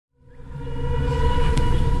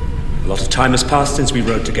lot of time has passed since we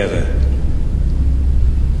rode together.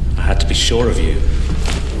 I had to be sure of you.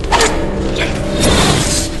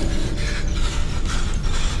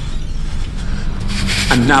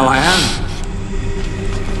 And now I am.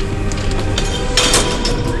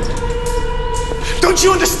 Don't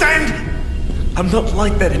you understand? I'm not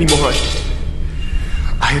like that anymore.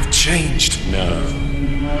 I have changed. No.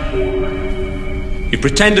 You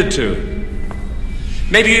pretended to.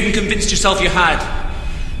 Maybe you even convinced yourself you had.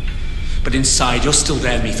 But inside, you're still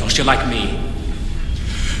there, Mythos. You're like me.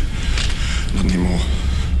 Not anymore.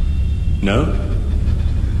 No?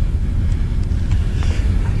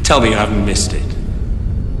 Tell me you haven't missed it.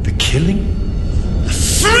 The killing? The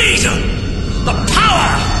freedom! The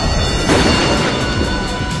power!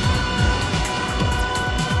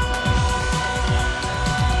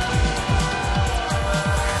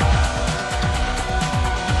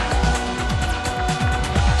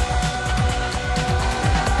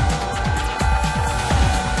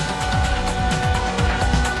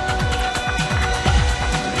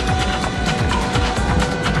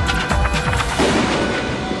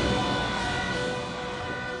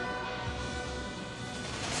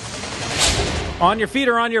 On your feet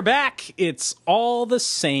or on your back, it's all the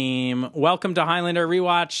same. Welcome to Highlander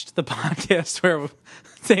Rewatched, the podcast where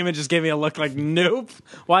Damon just gave me a look like, nope.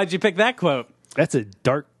 Why'd you pick that quote? That's a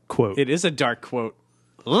dark quote. It is a dark quote.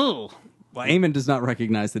 Ugh. Well, Eamon does not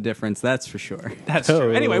recognize the difference, that's for sure. That's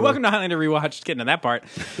true. Anyway, welcome to Highlander Rewatched. Getting to that part.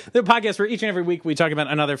 The podcast where each and every week we talk about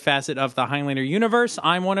another facet of the Highlander universe.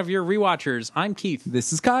 I'm one of your rewatchers. I'm Keith.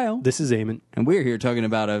 This is Kyle. This is Eamon. And we're here talking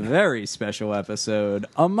about a very special episode.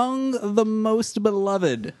 Among the most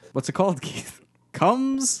beloved. What's it called, Keith?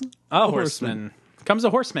 Comes a horseman. Comes a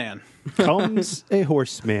horseman. Comes a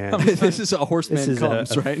horseman. This is a horseman This is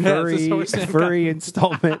comes, a right? furry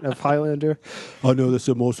installment of Highlander. I know this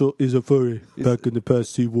also is a furry. Back in the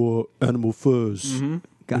past, he wore animal furs. Mm-hmm.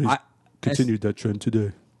 And he's continued that trend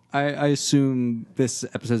today. I assume this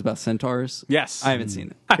episode is about centaurs. Yes. I haven't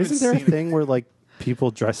seen it. Isn't there a thing where like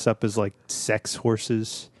people dress up as like sex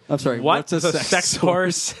horses? I'm sorry. What's a sex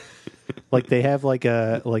horse? Like they have like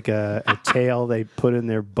a tail they put in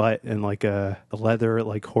their butt and like a leather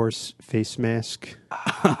like horse face mask.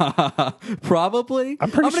 Probably.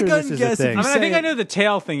 I'm pretty sure gonna go this and is guess a if thing. you I mean, I think say I know the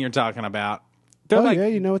tail thing you're talking about. They're Oh, like yeah,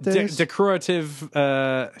 you know what that is? decorative,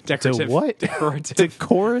 decorative, what? decorative,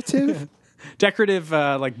 Decorative? decorative,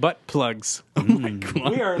 like butt plugs. Oh my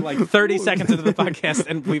God. We are like 30 seconds into the podcast,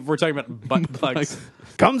 and we're talking about butt plugs.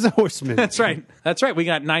 Comes a horseman. That's right. That's right. We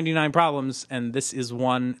got 99 problems, and this is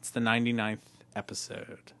one. It's the 99th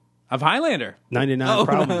episode of Highlander. 99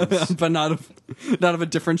 problems. But not of a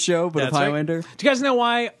different show, but That's of right. Highlander. Do you guys know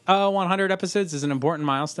why 100 episodes is an important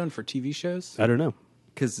milestone for TV shows? I don't know.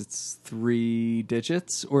 Because it's 3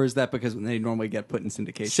 digits? Or is that because they normally get put in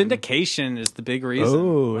syndication? Syndication is the big reason.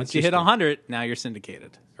 Oh, Once you hit 100, now you're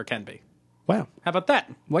syndicated, or can be. Wow. How about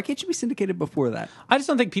that? Why can't you be syndicated before that? I just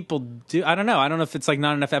don't think people do. I don't know. I don't know if it's like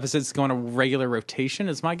not enough episodes to go on a regular rotation,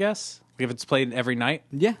 is my guess. Like if it's played every night,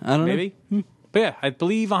 Yeah, I don't maybe. know. But yeah, I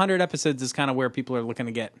believe 100 episodes is kind of where people are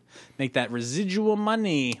looking to make that residual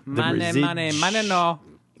money. Money, no.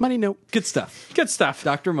 Money, no. Good stuff. Good stuff.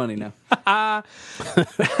 Dr. Money now.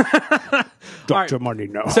 Dr. Money,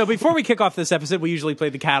 no. So before we kick off this episode, we usually play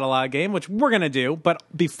the catalog game, which we're going to do. But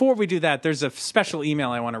before we do that, there's a special email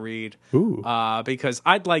I want to read. Ooh. Because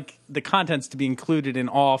I'd like the contents to be included in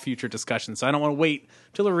all future discussions. So I don't want to wait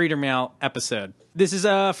till the reader mail episode. This is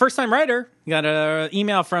a first-time writer. You got an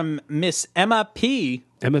email from Miss Emma P.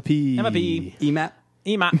 Emma P. Emma P. EMAP.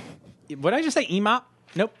 EMAP. What did I just say? EMAP?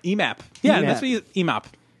 Nope. EMAP. Yeah, EMAP. that's what you... EMAP.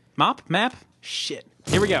 Mop? Map? Shit.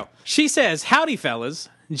 Here we go. She says, howdy, fellas.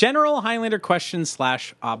 General Highlander question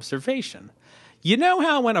 / observation. You know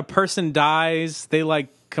how when a person dies, they like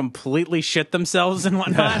completely shit themselves and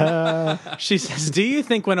whatnot? She says, do you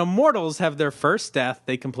think when immortals have their first death,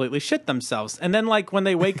 they completely shit themselves? And then like when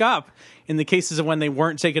they wake up, in the cases of when they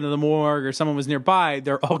weren't taken to the morgue or someone was nearby,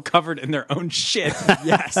 they're all covered in their own shit.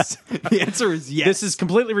 Yes. The answer is yes. This is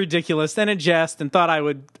completely ridiculous and a jest, and thought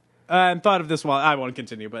of this while I won't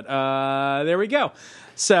continue, but there we go.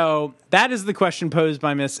 So that is the question posed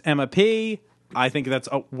by Miss Emma P. I think that's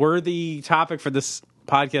a worthy topic for this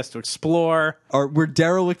podcast to explore. We're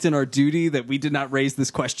derelict in our duty that we did not raise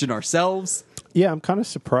this question ourselves. Yeah, I'm kind of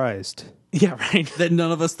surprised. Yeah, right. That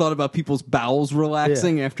none of us thought about people's bowels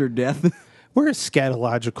relaxing after death. We're a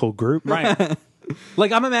scatological group. Right.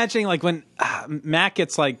 Like I'm imagining like when Mac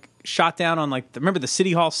gets like shot down on like remember the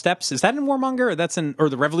City Hall steps? Is that in Warmonger or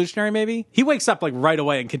the Revolutionary maybe? He wakes up like right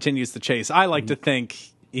away and continues the chase. I like to think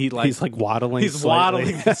he's like waddling. He's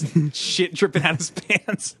slightly. waddling, shit dripping out his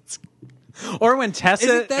pants. Or when Is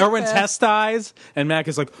it that bad? Tess dies, and Mac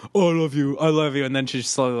is like, "Oh, I love you, and then she's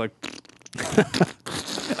slowly like,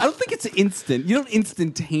 I don't think it's instant. You don't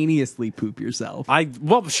instantaneously poop yourself.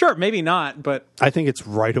 well, sure, maybe not, but I think it's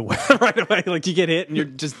right away. right away, like you get hit, and you're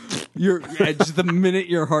just, Just the minute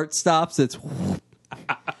your heart stops, it's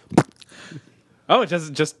oh, it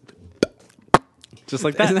doesn't just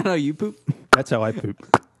like Isn't that. that how you poop? That's how I poop.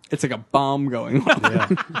 It's like a bomb going off.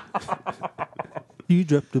 Yeah. You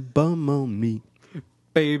dropped a bomb on me.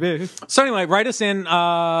 Baby. So anyway, write us in,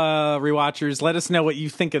 rewatchers. Let us know what you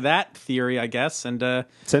think of that theory, I guess, and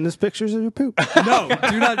Send us pictures of your poop. No,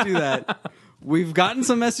 do not do that. We've gotten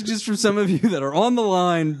some messages from some of you that are on the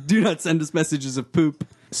line. Do not send us messages of poop.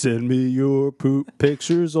 Send me your poop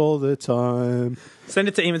pictures all the time. send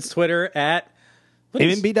it to Eamon's Twitter at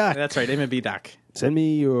Eamon B. Doc. That's right, Eamon B. Doc. Send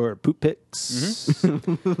me your poop pics.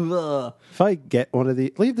 If I get one of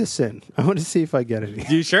these, leave this in. I want to see if I get any.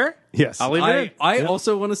 You sure? Yes. I'll leave it in. I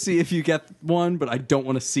also want to see if you get one, but I don't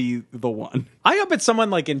want to see the one. I hope it's someone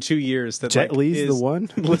like in 2 years that Jet like, Li's is the one?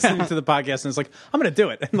 listening to the podcast and it's like, I'm going to do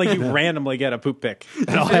it. And like you randomly get a poop pic. And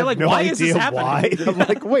I you're have like, no why idea is this happening? why. I'm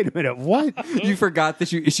like, wait a minute, what? You forgot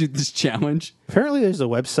that you issued this challenge. Apparently, there's a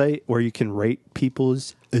website where you can rate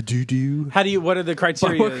people's doo-doo. What are the By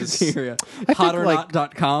criteria? what criteria? think,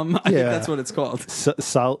 Hotornot.com. I think Yeah. that's what it's called.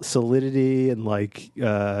 Solidity and like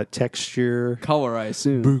texture, Color, I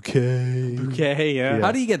assume. bouquet. Okay, yeah.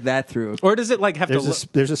 How do you get that through? Or does it like have to look,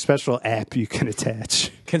 There's a special app you can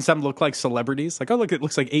attach. can some look like celebrities? Like, oh, look, it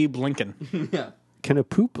looks like Abe Lincoln. Yeah. Can a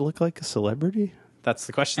poop look like a celebrity? That's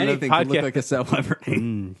the question Anything of the can podcast. look like a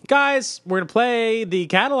celebrity. Guys, we're going to play the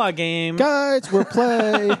catalog game. Guys, we're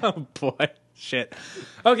playing. Oh, boy. Shit.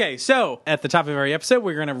 Okay, so at the top of every episode,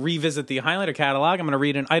 we're going to revisit the Highlander catalog. I'm going to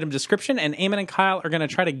read an item description, and Eamon and Kyle are going to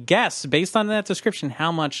try to guess, based on that description,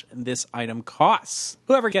 how much this item costs.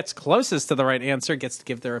 Whoever gets closest to the right answer gets to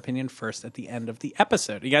give their opinion first at the end of the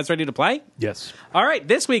episode. Are you guys ready to play? Yes. All right,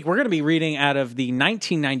 this week we're going to be reading out of the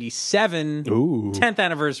 1997 Ooh. 10th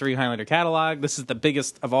anniversary Highlander catalog. This is the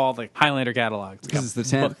biggest of all the Highlander catalogs. This is the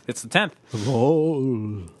 10th. It's the 10th.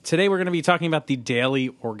 Oh. Today we're going to be talking about the Daily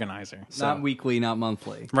Organizer. So- Not weekly, not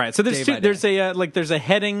monthly. Right. So Day by there's day. there's a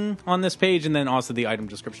heading on this page and then also the item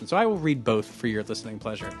description. So I will read both for your listening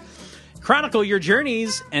pleasure. Chronicle your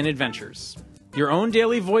journeys and adventures. Your own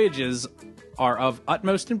daily voyages are of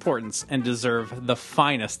utmost importance and deserve the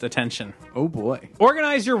finest attention. Oh boy.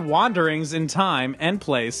 Organize your wanderings in time and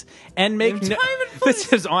place and make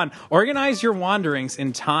This is on. Organize your wanderings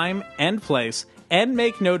in time and place and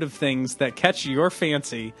make note of things that catch your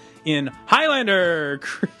fancy in Highlander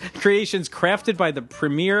creations crafted by the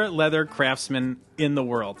premier leather craftsman in the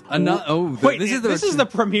world. Wait, this is the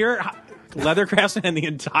premier leather craftsman in the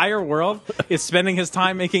entire world is spending his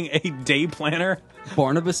time making a day planner.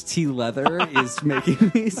 Barnabas T. Leather is making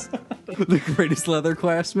these the greatest leather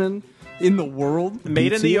craftsman in the world.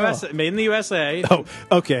 Made in the BTL. US, made in the USA. Oh,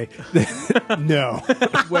 okay. No.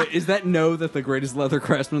 Wait, is that that the greatest leather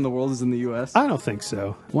craftsman in the world is in the U.S.? I don't think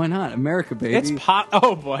so. Why not? America, baby. It's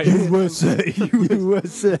oh boy. USA.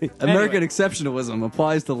 USA. American exceptionalism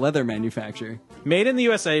applies to leather manufacture. Made in the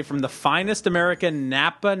USA from the finest American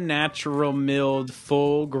Napa natural milled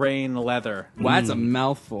full grain leather. Wow, that's a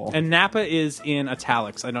mouthful. And Napa is in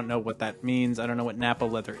italics. I don't know what that means. I don't know what Napa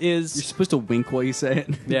leather You're is. supposed to wink while you say it.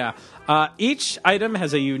 Yeah. Each item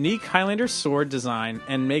has a unique Highlander sword design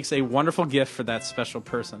and makes a wonderful gift for that special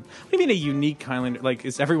person. What do you mean a unique Highlander? Like,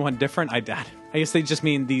 is everyone different? I doubt it. I guess they just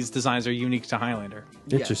mean these designs are unique to Highlander.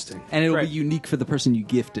 Interesting. And it'll Right. be unique for the person you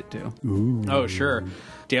gift it to. Oh, sure.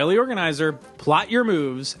 Daily Organizer, plot your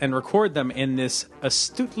moves and record them in this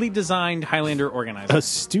astutely designed Highlander organizer.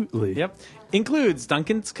 Astutely. Yep. Includes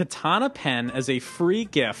Duncan's Katana pen as a free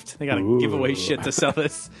gift. They gotta give away shit to sell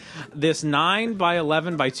this. This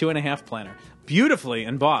 9x11 by 2.5 planner. Beautifully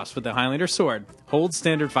embossed with the Highlander sword. Holds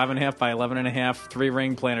standard 5.5 by 11.5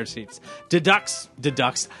 3-ring planner sheets.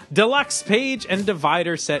 Deluxe page and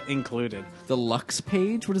divider set included. Deluxe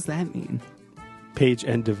page? What does that mean? Page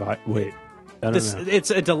and divide. Wait. I don't know.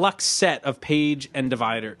 It's a deluxe set of page and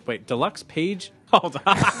divider. Wait, deluxe page? Hold on.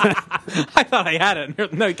 I thought I had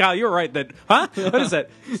it. No, Kyle, you were right. That What is that?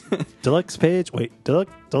 Deluxe page. Wait.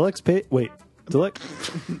 Deluxe page. Wait. Deluxe.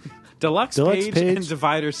 Deluxe page and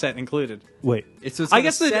divider set included. Wait. It's a I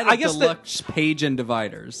guess the- set I of guess the- deluxe page and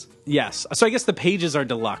dividers. Yes. So I guess the pages are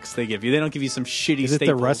deluxe. They give you. They don't give you some shitty. Is it the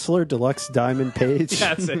staples. wrestler deluxe diamond page?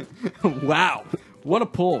 That's it. Wow. What a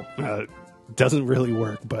pull. Doesn't really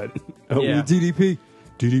work, but Yeah. DDP.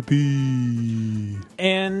 DDP.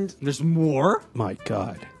 And There's more? My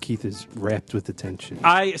God, Keith is wrapped with attention.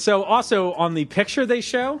 so also on the picture they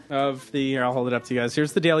show of the, here, I'll hold it up to you guys.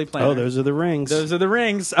 Here's the Daily Planner. Oh, those are the rings. Those are the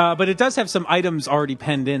rings, but it does have some items already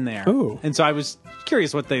penned in there. Ooh. And so I was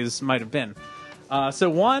curious what those might have been. So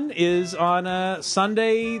one is on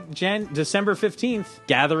Sunday, December 15th,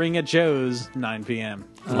 Gathering at Joe's, 9 p.m.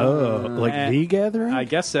 Like the gathering? I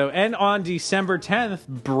guess so. And on December 10th,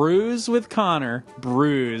 Brews with Connor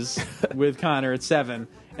at 7.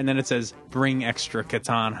 And then it says, bring extra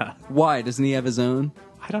katana. Why? Doesn't he have his own?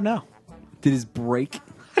 I don't know. Did his break?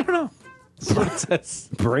 I don't know. That's what it says.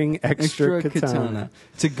 Bring extra katana.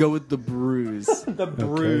 to go with the bruise. The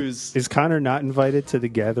Brews. Is Connor not invited to the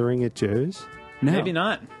gathering at Joe's? No, Maybe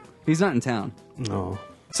not. He's not in town. No.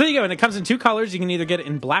 So there you go. And it comes in 2 colors. You can either get it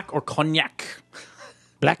in black or cognac.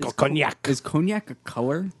 Black or cognac? Is cognac a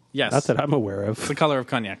color? Yes. Not that I'm aware It's of. the color of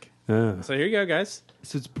cognac. So here you go, guys.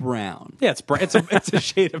 So it's brown. Yeah, it's a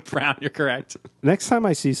shade of brown. You're correct. Next time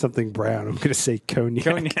I see something brown, I'm going to say cognac.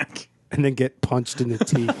 Cognac. And then get punched in the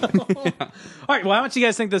teeth. All right. Well, how much do you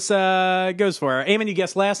guys think this goes for? Eamon, you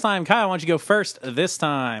guessed last time. Kyle, why don't you go first this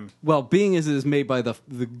time? Well, being as it is made by the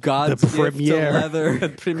God's The gift to premier. leather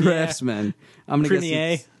Premier. craftsman, I'm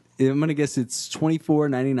Premier. gonna guess it's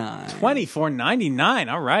 $24.99.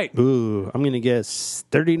 $24.99. All right. Ooh, I'm going to guess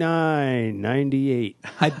 $39.98.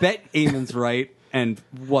 I bet Eamon's right. And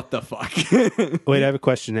what the fuck? Wait, I have a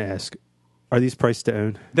question to ask. Are these priced to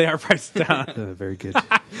own? They are priced down. Very good.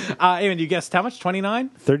 Eamon, you guessed how much? 29?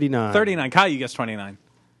 39. 39. Kyle, you guessed 29.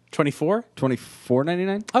 24?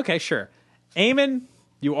 $24.99. Okay, sure. Eamon,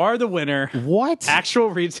 you are the winner. What? Actual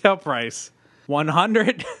retail price,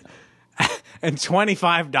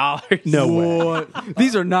 $125. No way.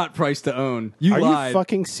 These are not priced to own. You Are lied. you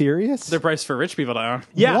fucking serious? They're priced for rich people to own.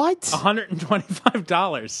 Yeah. What?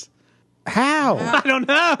 $125. How? I don't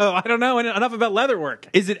know. I don't know enough about leatherwork.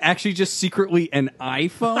 Is it actually just secretly an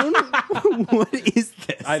iPhone? What is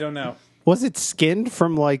this? I don't know. Was it skinned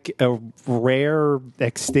from like a rare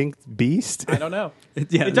extinct beast? I don't know.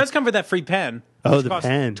 Yeah. It does come with that free pen. Oh, which the costs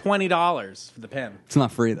pen. $20 for the pen. It's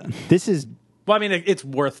not free then. This is Well, I mean, it's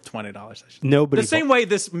worth $20. I should. nobody. The same way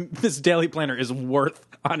this daily planner is worth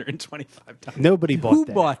 $125. Nobody bought Who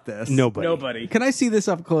that. bought this? Nobody. Nobody. Can I see this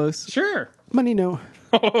up close? Sure. Money, no.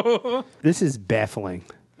 This is baffling.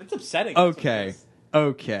 It's upsetting. Okay.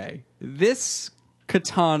 Okay. This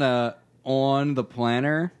katana on the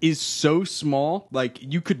planner is so small, like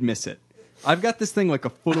you could miss it. I've got this thing like a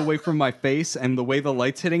foot away from my face, and the way the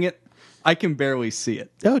light's hitting it, I can barely see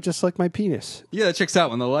it. Oh, just like my penis. Yeah, that checks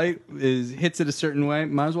out. When the light hits it a certain way,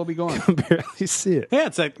 might as well be gone. I can barely see it. Yeah,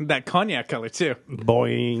 it's like that cognac color, too.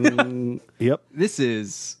 Boing. Yep. This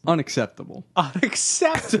is unacceptable.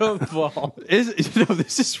 Unacceptable.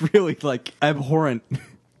 This is really like abhorrent.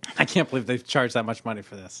 I can't believe they've charged that much money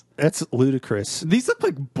for this. That's ludicrous. These look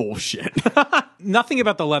like bullshit. Nothing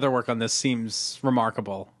about the leatherwork on this seems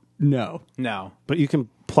remarkable. No. No. But you can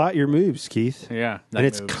plot your moves, Keith. Yeah. And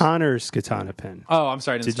it's Connor's katana pen. Oh, I'm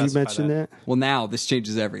sorry. I didn't Did you specify mention that? Well, now this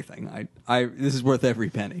changes everything. This is worth every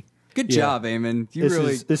penny. Good Yeah. job, Eamon. You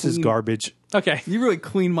This is garbage. Okay. You really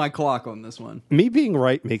cleaned my clock on this one. Me being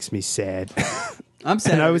right makes me sad. I'm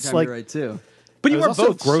sad. And I every was time like- you're right too. But I you was were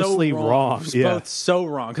also both grossly so wrong. You were Yeah. both so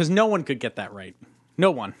wrong because no one could get that right. No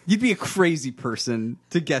one. You'd be a crazy person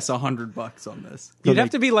to guess $100 on this. You'd they- have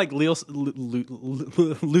to be like Lucille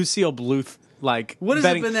Bluth. Like What is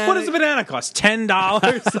a banana- What does a banana cost? $10.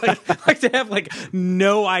 like to have like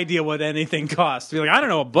no idea what anything costs. To be like, I don't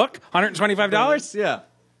know, a book, $125. Yeah.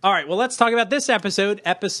 All right, well, let's talk about this episode.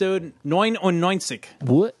 Episode 99.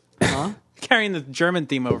 What? Carrying the German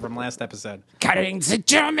theme over from last episode. Carrying the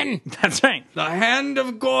German. That's right. The hand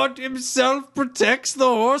of God himself protects the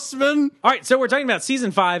horseman. All right, so we're talking about season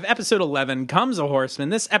 5, episode 11, Comes a Horseman.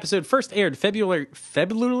 This episode first aired February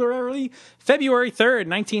 3rd,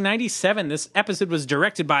 1997. This episode was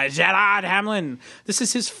directed by Gerard Hamlin. This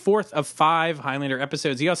is his 4th of 5 Highlander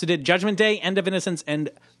episodes. He also did Judgment Day, End of Innocence, and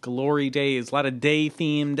Glory Days. A lot of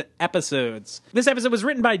day-themed episodes. This episode was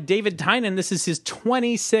written by David Tynan. This is his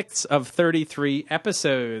 26th of 33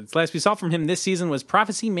 episodes. Last we saw from him this season was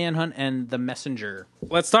Prophecy, Manhunt, and The Messenger.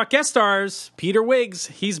 Let's talk guest stars. Peter Wiggs,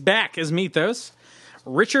 he's back as Mythos.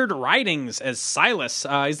 Richard Ridings as Silas.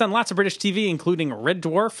 He's done lots of British TV, including Red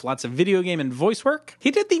Dwarf, lots of video game and voice work. He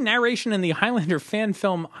did the narration in the Highlander fan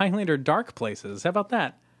film Highlander Dark Places. How about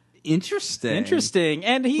that? Interesting. Interesting.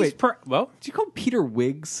 And he's... Wait. well, Did you call him Peter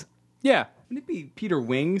Wiggs? yeah. Wouldn't it be Peter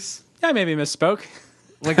Wings? I maybe misspoke.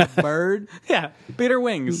 like a bird. Yeah, Peter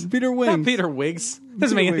Wings. Peter Wings. Not Peter Wigs.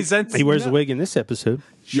 Doesn't make any Wings. sense. He wears No. a wig in this episode.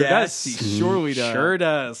 Sure Yes, does. he surely does. Sure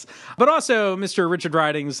does. But also, Mr. Richard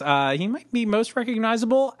Ridings, he might be most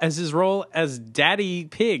recognizable as his role as Daddy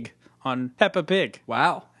Pig on Peppa Pig.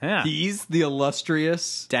 Wow. Yeah. He's the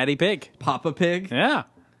illustrious Daddy Pig. Papa Pig. Yeah.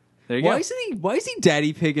 There you Why go. is he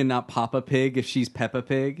Daddy Pig and not Papa Pig if she's Peppa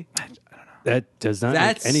Pig? That does not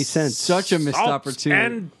That's make any sense. Such a missed Salt opportunity.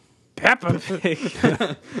 And Peppa Pig.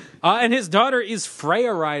 And his daughter is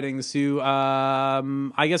Freya Ridings, who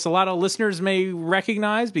I guess a lot of listeners may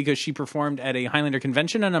recognize because she performed at a Highlander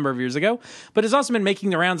convention a number of years ago, but has also been making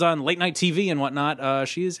the rounds on late night TV and whatnot.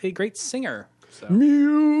 She is a great singer.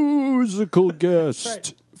 Musical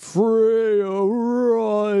guest, Freya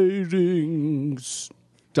Ridings.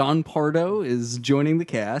 Don Pardo is joining the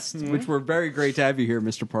cast, which we're very great to have you here,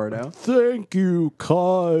 Mr. Pardo. Thank you,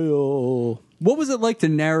 Kyle. What was it like to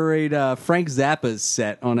narrate Frank Zappa's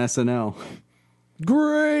set on SNL?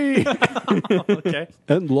 Great Okay.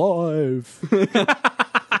 and live.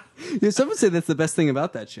 Yeah, some would say that's the best thing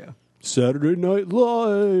about that show. Saturday Night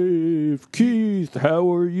Live. Keith,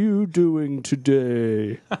 how are you doing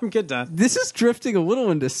today? I'm good, Don. This is drifting a little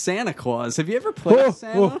into Santa Claus. Have you ever played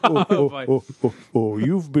Santa? boy.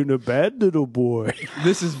 You've been a bad little boy.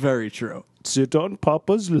 This is very true. Sit on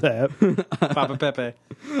Papa's lap. Papa Pepe.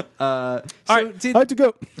 So did, I had to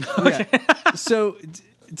go. so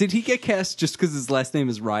did he get cast just because his last name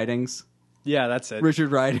is Ridings? Yeah, that's it.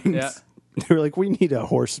 Richard Ridings? Yeah. They were like, we need a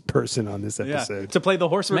horse person on this Yeah. episode. To play the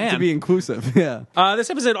horseman. To be inclusive, yeah. This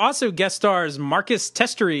episode also guest stars Marcus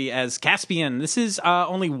Testery as Caspian. This is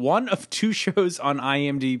only one of 2 shows on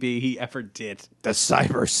IMDb he ever did. The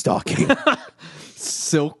cyber stalking.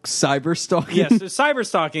 Silk cyber stalking. Yes, so cyber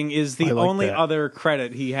stalking is the I like only that. other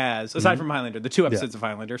credit he has, aside from Highlander, the 2 episodes of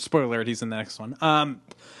Highlander. Spoiler alert, he's in the next one.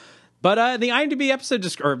 But the IMDb episode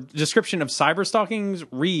description of cyber stalking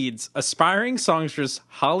reads, aspiring songstress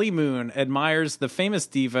Holly Moon admires the famous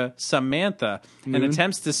diva Samantha and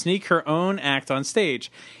attempts to sneak her own act on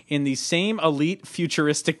stage in the same elite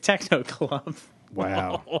futuristic techno club.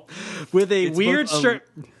 Wow. With a It's weird both stroke.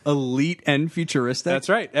 elite and futuristic. That's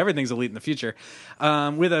right. Everything's elite in the future.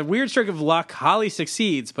 With a weird stroke of luck, Holly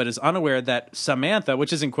succeeds, but is unaware that Samantha,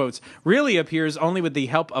 which is in quotes, really appears only with the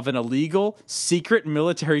help of an illegal, secret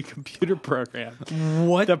military computer program.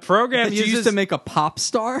 What? The program That you used uses to make a pop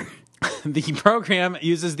star? the program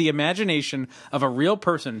uses the imagination of a real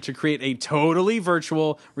person to create a totally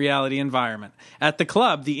virtual reality environment. At the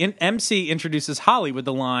club, the MC introduces Holly with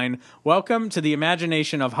the line, "Welcome to the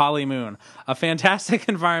imagination of Holly Moon." A fantastic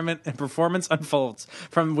environment and performance unfolds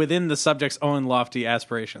from within the subject's own lofty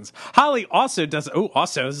aspirations. Holly also does...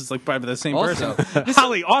 this is like probably the same Also. person.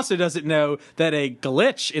 Holly also doesn't know that a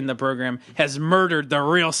glitch in the program has murdered the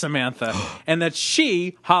real Samantha, and that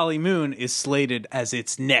she, Holly Moon, is slated as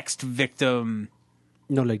its next victim.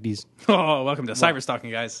 No, like these. Oh, welcome to cyberstalking,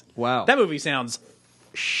 guys. Wow. That movie sounds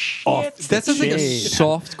Off That sounds like a chain.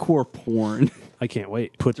 softcore porn. I can't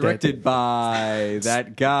wait. Put Directed by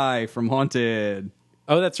that guy from Haunted,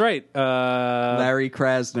 Oh, that's right. Larry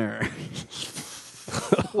Krasner.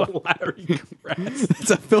 Larry Krasner. It's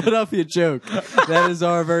a Philadelphia joke. That is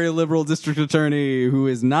our very liberal district attorney who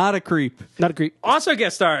is not a creep. Not a creep. Also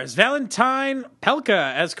guest stars Valentine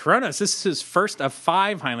Pelka as Kronos. This is his first of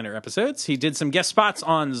 5 Highlander episodes. He did some guest spots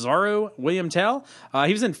on Zorro, William Tell.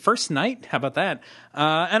 He was in First Night. How about that?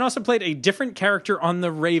 And also played a different character on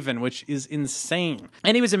The Raven, which is insane.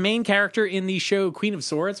 And he was a main character in the show Queen of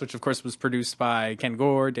Swords, which of course was produced by Ken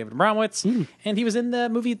Gore, David Abramowitz. And he was in the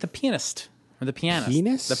movie The Pianist. Or The Pianist.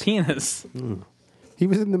 Penis? The Pianist. He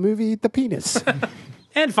was in the movie The Penis.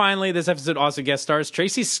 And finally, this episode also guest stars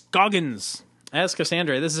Tracy Scoggins as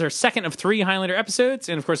Cassandra. This is her second of 3 Highlander episodes,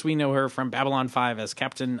 and of course we know her from Babylon 5 as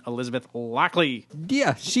Captain Elizabeth Lockley.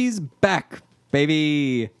 Yeah, she's back,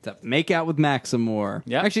 baby. To make out with Maximore.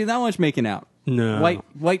 Yeah. Actually, not much making out. No.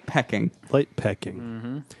 White pecking. Light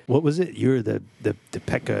pecking. What was it? You're the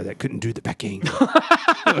pecker that couldn't do the pecking.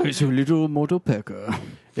 It's a little mortal pecker.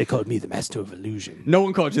 They called me the master of illusion. No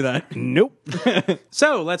one called you that. Nope.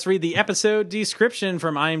 So let's read the episode description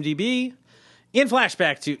from IMDb. In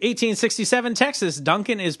flashback to 1867 Texas,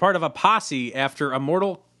 Duncan is part of a posse after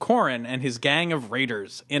Immortal Corin and his gang of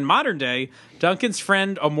raiders. In modern day, Duncan's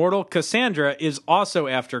friend Immortal Cassandra is also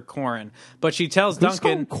after Corin, but she tells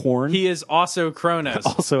Duncan called Corn? he is also Kronos,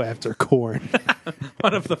 Also after corn.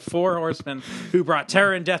 one of the 4 horsemen who brought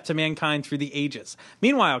terror and death to mankind through the ages.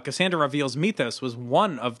 Meanwhile, Cassandra reveals Mythos was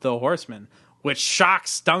one of the horsemen, which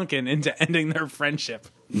shocks Duncan into ending their friendship.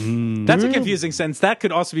 That's a confusing sense. That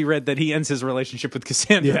could also be read that he ends his relationship with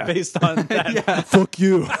Cassandra Yeah. based on that. Fuck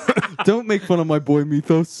you. Don't make fun of my boy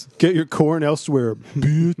Mythos. Get your corn elsewhere,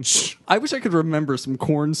 bitch. I wish I could remember some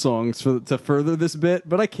corn songs to further this bit,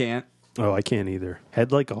 but I can't. Oh, I can't either.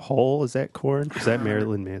 Head like a hole. Is that corn? Is that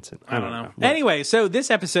Marilyn Manson? I don't know. Anyway, so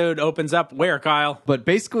this episode opens up where, Kyle? But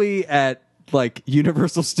basically at like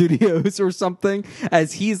Universal Studios or something,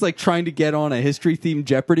 as he's like trying to get on a history-themed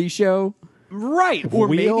Jeopardy show. Right. Or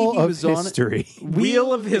maybe Wheel he of was on it. History.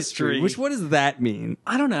 Wheel of History. Which, what does that mean?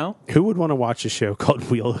 I don't know. Who would want to watch a show called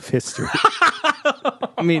Wheel of History?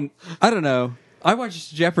 I mean, I don't know. I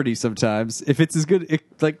watch Jeopardy sometimes. If it's as good,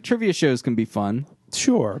 like trivia shows can be fun.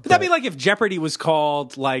 Sure. But that'd be like if Jeopardy was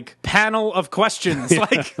called like Panel of Questions.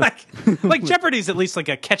 like Jeopardy's at least like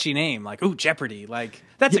a catchy name. Like, ooh, Jeopardy. Like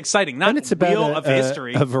that's exciting. Not and it's about Wheel of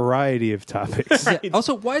History. a variety of topics. Right.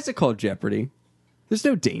 Also, why is it called Jeopardy? There's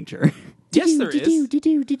no danger. Yes, there is.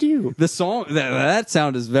 The song, that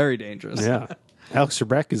sound is very dangerous. Yeah. Alex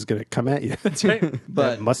Trebek is going to come at you. That's right. That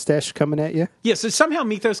But mustache coming at you. Yeah, so somehow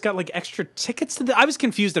Mythos got like extra tickets to I was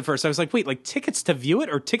confused at first. I was like, wait, like tickets to view it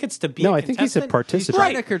or tickets to be No, a I think he's a contestant?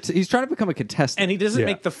 participant. he's trying to become a contestant. And he doesn't Yeah.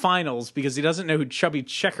 make the finals because he doesn't know who Chubby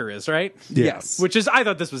Checker is, right? Yeah. Yes. Which is, I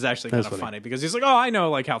thought this was actually kind That's of funny. funny because he's like, oh, I know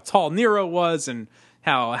like how tall Nero was and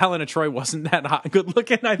how Helena Troy wasn't that hot, good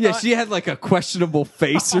looking. I Yeah, thought. she had like a questionable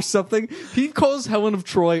face or something. He calls Helen of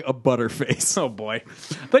Troy a butterface. Oh boy.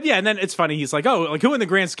 But yeah, and then it's funny. He's like, oh, like who in the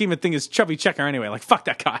grand scheme of things is Chubby Checker anyway? Like, fuck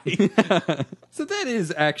that guy. So that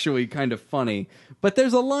is actually kind of funny. But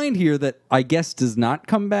there's a line here that I guess does not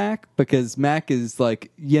come back because Mac is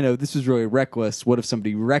like, this was really reckless. What if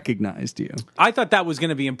somebody recognized you? I thought that was going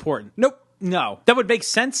to be important. Nope. No. That would make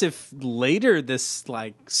sense if later, this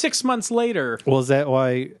like 6 months later. Well, is that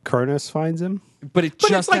why Kronos finds him? But it But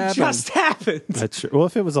just it's like happened. just happened. That's true. Well,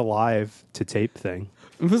 if it was a live to tape thing.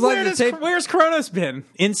 It was like Where the tape. where's Kronos been?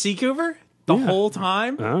 In Seacouver? The whole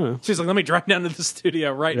time? I don't know. She's like, let me drive down to the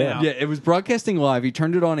studio right now. Yeah, it was broadcasting live. He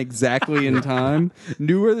turned it on exactly in time,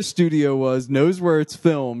 knew where the studio was, knows where it's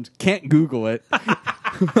filmed, can't Google it,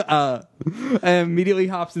 and immediately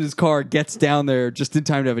hops in his car, gets down there just in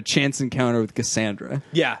time to have a chance encounter with Cassandra.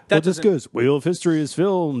 Yeah. Well, That just doesn't- goes, Wheel of History is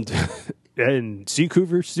filmed in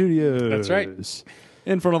Seacouver Studios. That's right.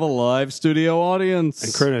 In front of a live studio audience.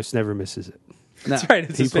 And Kronos never misses it. That's right.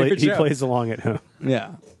 It's his favorite He show. plays along at home.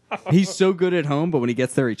 Yeah. He's so good at home, but when he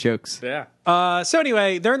gets there, he chokes. Yeah. So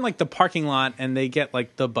anyway, they're in like the parking lot and they get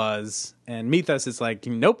like the buzz. And Mythos is like,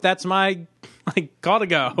 nope, that's my gotta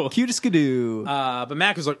go. Cutest-skidoo. But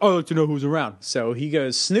Mac is like, oh, I'd like to know who's around. So he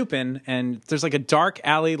goes snooping and there's like a dark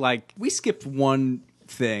alley like We skipped one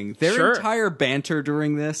thing. Their Sure. entire banter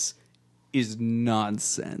during this is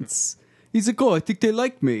nonsense. He's like, oh, I think they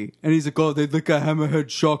like me. And he's like, oh, they'd like a hammerhead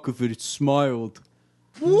shark if it smiled.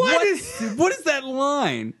 What is that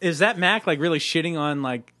line? is that Mac like really shitting on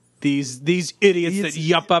like these idiots It's- that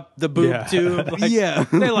yup up the boob Yeah. tube? Like, Yeah.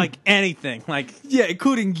 They're like anything. Like Yeah,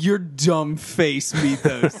 including your dumb face,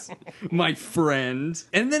 Mythos, my friend.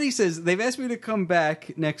 And then he says, they've asked me to come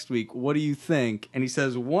back next week. What do you think? And he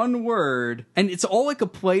says one word, and it's all like a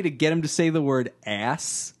play to get him to say the word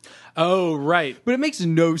ass, oh right. but it makes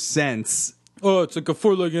no sense. Oh, it's like a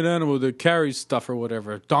four-legged animal that carries stuff or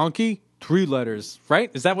whatever. Donkey, 3 letters,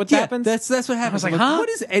 right? Is that what happens? That's what happens. like, I'm huh? What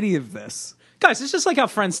is any of this? Guys, it's just like how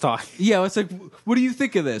friends talk. Yeah, it's like, what do you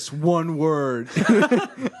think of this? One word.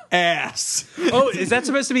 Ass. Oh, is that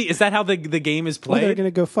supposed to be? Is that how the game is Well, they're played? going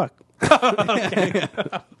to go fuck.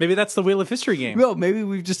 Maybe that's the Wheel of History game. Well, maybe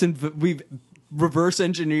we've just we've reverse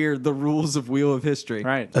engineered the rules of Wheel of History.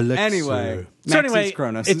 Right. Alexa. Anyway, So Max anyway, is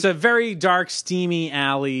Kronos. it's a very dark, steamy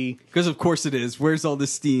alley. Because of course it is. Where's all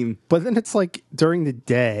this steam? But then it's like during the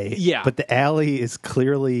day. Yeah. But the alley is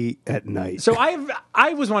clearly at night. So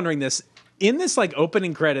I was wondering this. In this like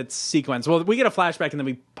opening credits sequence, well, we get a flashback and then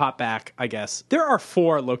we pop back, I guess. There are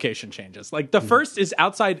 4 location changes. Like the first is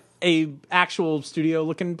outside a actual studio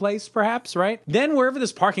looking place, perhaps, right? Then wherever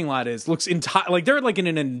this parking lot is looks like they're like in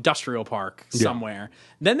an industrial park somewhere.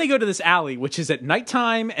 Then they go to this alley, which is at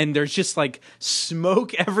nighttime, and there's just like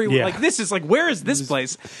smoke everywhere. Yeah. Like this is like, where is this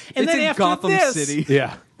place? And It's then in after Gotham this, City.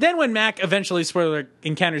 Yeah. then when Mac eventually, spoiler alert,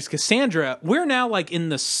 encounters Cassandra, we're now like in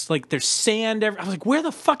the like there's sand. I was like, where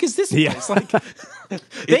the fuck is this Yeah. place? Like,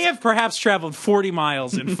 they have perhaps traveled 40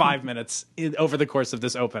 miles in 5 minutes over the course of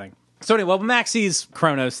this opening. So anyway, well, Max sees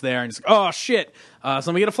Kronos there, and he's like, oh, shit. So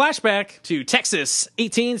then we get a flashback to Texas,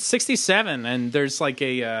 1867, and there's like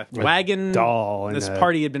a wagon. doll and This a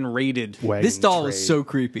party had been raided. Wagon This doll trade. is so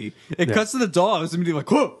creepy. It cuts to the doll. I was immediately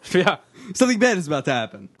like, whoa, Yeah. something bad is about to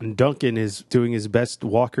happen. And Duncan is doing his best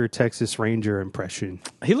Walker Texas Ranger impression.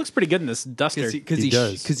 He looks pretty good in this duster. Because He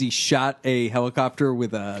does. he shot a helicopter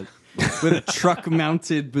with a truck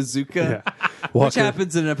mounted bazooka. Yeah. Which Walker,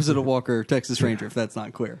 happens in an episode of Walker, Texas Ranger, if that's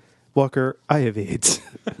not clear. Walker, I have AIDS.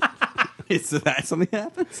 Is that something that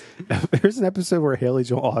happens? There's an episode where Haley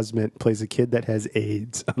Joel Osment plays a kid that has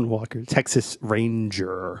AIDS on Walker, Texas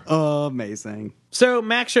Ranger. Amazing. So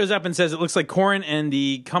Max shows up and says it looks like Corin and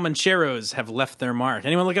the Comancheros have left their mark.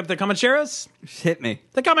 Anyone look up the Comancheros? Hit me.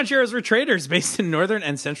 The Comancheros were traders based in northern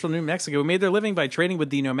and central New Mexico who made their living by trading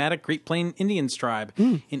with the nomadic Great Plain Indians tribe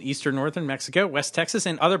in eastern northern Mexico, West Texas,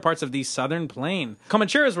 and other parts of the southern plain.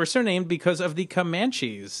 Comancheros were so named because of the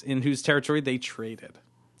Comanches in whose territory they traded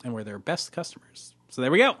and were their best customers. So there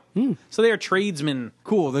we go. So they are tradesmen.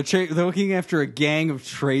 Cool. They're looking after a gang of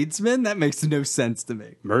tradesmen? That makes no sense to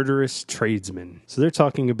me. Murderous tradesmen. So they're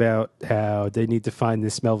talking about how they need to find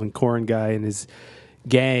this Melvin Corin guy, and his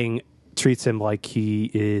gang treats him like he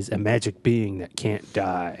is a magic being that can't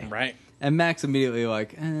die. Right. And Max immediately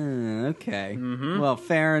like, okay. Well,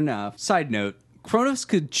 fair enough. Side note, Kronos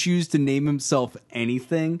could choose to name himself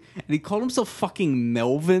anything, and he called himself fucking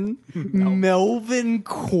Melvin. Melvin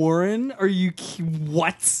Corin? Are you...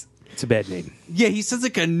 What? It's a bad name. Yeah, he sounds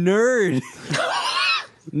like a nerd.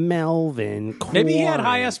 Melvin Corin. Maybe he had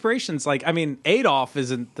high aspirations. Like, I mean, Adolf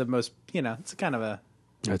isn't the most, it's kind of a,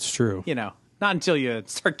 That's true. not until you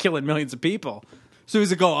start killing millions of people. So he's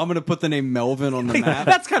like, I'm going to put the name Melvin on the map.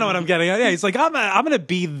 That's kind of what I'm getting at. Yeah, he's like, I'm going to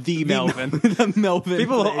be the Melvin. The Melvin.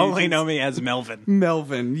 People for only agents. know me as Melvin.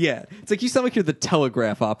 Melvin, yeah. It's like you sound like you're the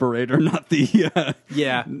telegraph operator, not the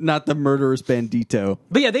Yeah. not the murderous bandito.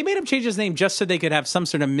 But yeah, they made him change his name just so they could have some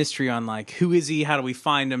sort of mystery on, like, who is he? How do we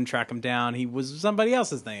find him? Track him down? He was somebody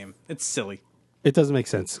else's name. It's silly. It doesn't make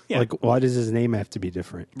sense. Yeah. Like, why does his name have to be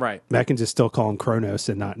different? Right. I can just still call him Kronos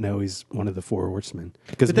and not know he's one of the four horsemen.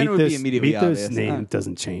 Because But then it would be immediately Mythos' obvious. name Huh.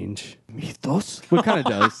 doesn't change. Mythos? Well, it kind of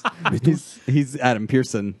does. he's Adam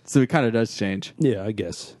Pearson, so it kind of does change. Yeah, I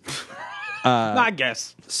guess. I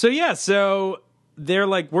guess. So yeah, so they're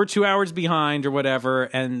like, we're 2 hours behind or whatever,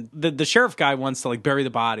 and the sheriff guy wants to like bury the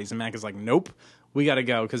bodies, and Mac is like, nope, we gotta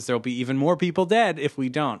go because there'll be even more people dead if we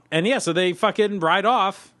don't. And yeah, so they fucking ride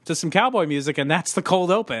off to some cowboy music, and that's the cold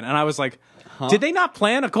open. And I was like, did they not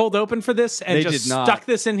plan a cold open for this and They just did not. stuck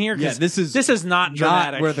this in here? 'Cause Yeah, this is not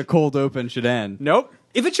dramatic. where the cold open should end. Nope.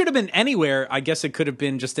 If it should have been anywhere, I guess it could have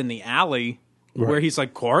been just in the alley where he's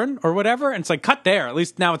like Corin or whatever, and it's like cut there. At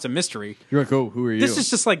least now it's a mystery. You're like, oh, who are you? This is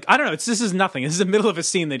just like, I don't know. This is nothing. This is the middle of a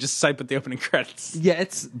scene. They just decide to put the opening credits. yeah,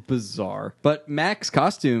 it's bizarre. But Mac's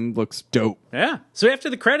costume looks dope. Yeah. So after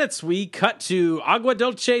the credits, we cut to Agua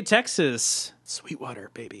Dulce, Texas. Sweetwater,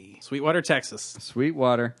 baby. Sweetwater, Texas.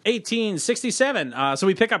 Sweetwater. 1867. So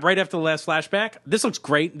we pick up right after the last flashback. This looks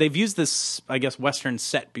great. They've used this, I guess, Western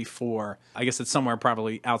set before. I guess it's somewhere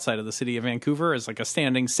probably outside of the city of Vancouver as like a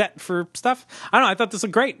standing set for stuff. I don't know. I thought this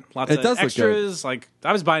looked great. Lots It of does look extras. Like,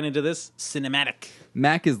 I was buying into this. Cinematic.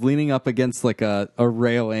 Mac is leaning up against like a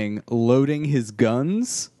railing, loading his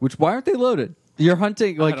guns. Which why aren't they loaded? You're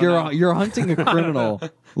hunting like know. you're hunting a criminal.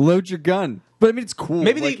 Load your gun. But I mean, it's cool.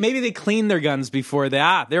 Maybe Like, they clean their guns before they.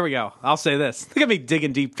 There we go. I'll say this. Look at me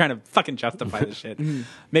digging deep, trying to fucking justify this shit.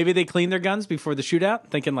 Maybe they clean their guns before the shootout,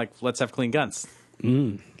 thinking like, let's have clean guns.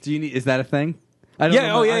 do you need? Is that a thing? I don't Yeah,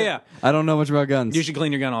 know oh, mu- yeah, I- yeah. I don't know much about guns. You should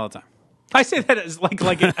clean your gun all the time. I say that as like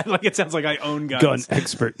it sounds like I own guns. Gun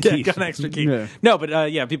expert Yeah, Keith. gun expert key. Yeah. No,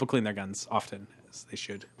 but yeah, people clean their guns often, as they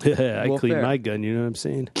should. I Well, clean fair. my gun, you know what I'm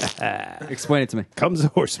saying? Explain it to me. Comes a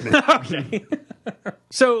horseman. Okay.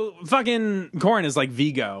 So fucking Corin is like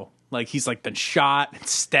Vigo. Like he's like been shot and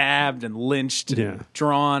stabbed and lynched Yeah. and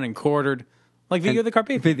drawn and quartered. Like Vigo the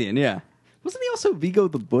Carpathian. Vivian, yeah. Wasn't he also Vigo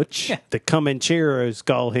the Butch? Yeah. The Comancheros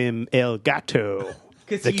call him El Gato,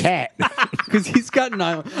 'Cause the he's- cat. Because he's got an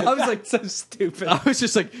eye. I was like, so stupid. I was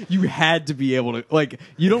just like, you had to be able to, like,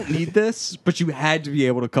 you don't need this, but you had to be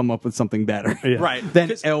able to come up with something better. Yeah. Right. Than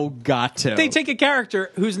 'Cause El Gato. They take a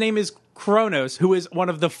character whose name is Kronos, who is one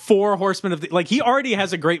of the four horsemen of the... Like, he already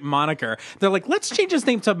has a great moniker. They're like, let's change his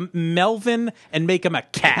name to Melvin and make him a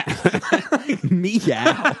cat.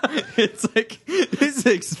 Meow. It's like, this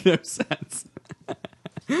makes no sense.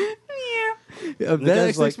 That guy's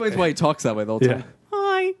actually like- explains why he talks that way the whole Yeah. time.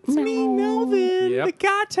 Hi, it's me, Melvin, Yep. the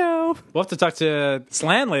Gato. We'll have to talk to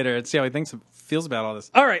Slan later and see how he feels about all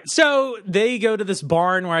this. All right, so they go to this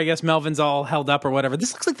barn where I guess Melvin's all held up or whatever.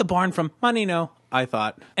 This looks like the barn from Manino, I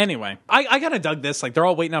thought. Anyway, I kind of dug this. Like, they're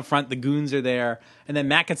all waiting up front. The goons are there. And then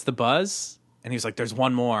Matt gets the buzz, and he's like, there's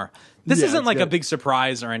one more. This Yeah, isn't it's like a good. big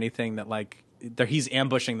surprise or anything that, like, he's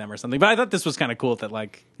ambushing them or something. But I thought this was kind of cool that,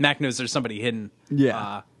 like, Mac knows there's somebody hidden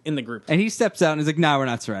in the group. And he steps out and he's like, nah, we're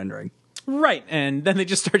not surrendering. Right, and then they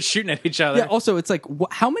just start shooting at each other. Yeah, also, it's like,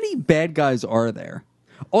 how many bad guys are there?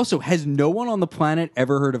 Also, has no one on the planet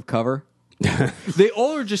ever heard of cover? They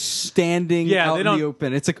all are just standing out in the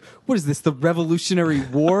open. It's like, what is this, the Revolutionary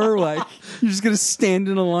War? Like, you're just going to stand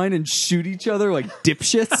in a line and shoot each other like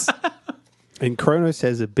dipshits? And Kronos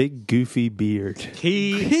has a big goofy beard.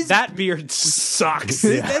 That beard sucks.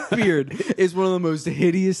 That beard is one of the most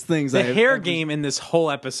hideous things The hair game in this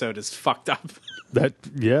whole episode is fucked up.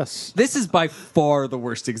 Yes. This is by far the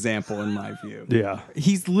worst example in my view. Yeah.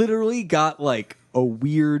 He's literally got like a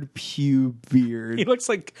weird pube beard. He looks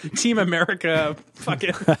like Team America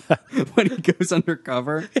fucking when he goes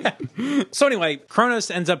undercover. Yeah. So anyway,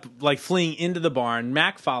 Kronos ends up like fleeing into the barn.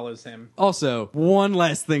 Mac follows him. Also, one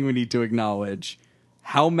last thing we need to acknowledge.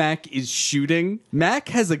 How Mac is shooting. Mac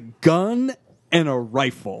has a gun and a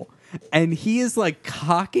rifle. And he is like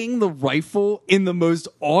cocking the rifle in the most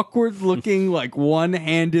awkward looking, like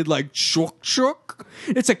one-handed, like shook.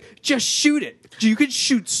 It's like, just shoot it. You could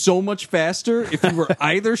shoot so much faster if you were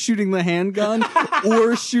either shooting the handgun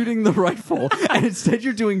or shooting the rifle. And instead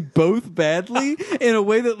you're doing both badly in a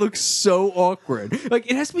way that looks so awkward. Like,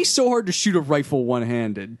 it has to be so hard to shoot a rifle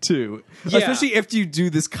one-handed, too. Yeah. Especially after you do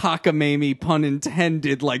this cockamamie, pun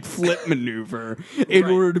intended, like flip maneuver in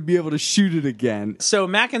order to be able to shoot it again. So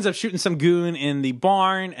Mac ends up shooting some goon in the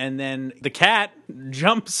barn, and then the cat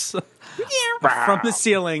jumps from the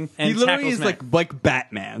ceiling and he literally tackles is Mac. like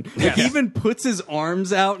Batman. Like, he even puts his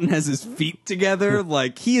arms out and has his feet together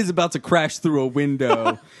like he is about to crash through a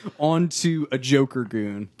window onto a Joker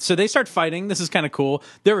goon. So they start fighting. This is kind of cool.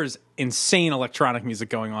 There is insane electronic music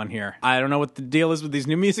going on here. I don't know what the deal is with these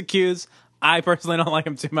new music cues. I personally don't like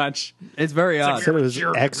them too much. It's very odd. I said it was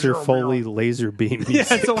Exer Foley laser beam music.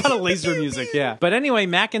 Yeah, it's a lot of laser music, yeah. But anyway,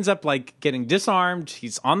 Mac ends up like getting disarmed.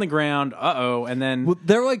 He's on the ground. And then... Well,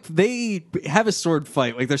 they're like, they have a sword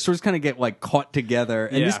fight. Like, their swords kind of get like caught together.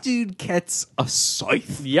 And this dude gets a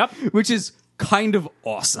scythe. Yep. Which is kind of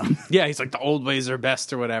awesome. Yeah, he's like, the old ways are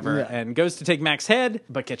best or whatever. Yeah. And goes to take Mac's head,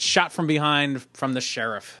 but gets shot from behind from the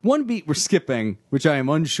sheriff. One beat we're skipping, which I am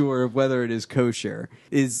unsure of whether it is kosher,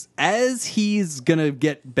 is as he's gonna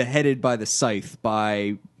get beheaded by the scythe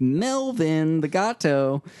by Melvin the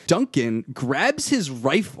Gato, Duncan grabs his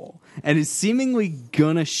rifle and is seemingly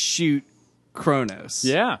gonna shoot Kronos.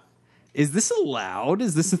 Yeah. Is this allowed?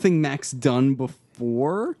 Is this a thing Mac's done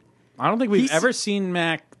before? I don't think we've ever seen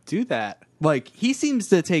Mac do that. Like, he seems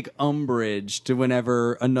to take umbrage to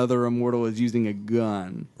whenever another immortal is using a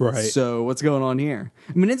gun. Right. So, what's going on here?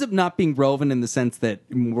 I mean, it ends up not being relevant in the sense that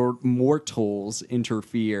mortals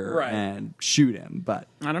interfere and shoot him, but...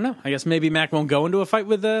 I don't know. I guess maybe Mac won't go into a fight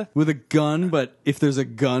with the... With a gun, but if there's a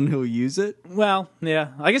gun, he'll use it? Well,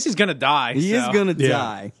 yeah. I guess he's gonna die. He is gonna Yeah.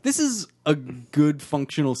 die. This is a good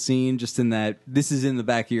functional scene, just in that this is in the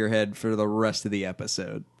back of your head for the rest of the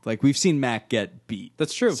episode. Like, we've seen Mac get beat.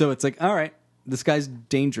 That's true. So it's like, all right, this guy's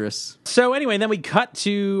dangerous. So anyway, then we cut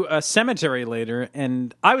to a cemetery later,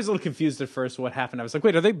 and I was a little confused at first what happened. I was like,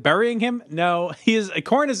 wait, are they burying him? No,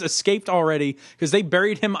 Corin has escaped already because they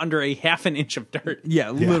buried him under a half an inch of dirt.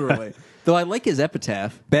 Yeah, literally. Though I like his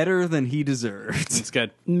epitaph better than he deserved. It's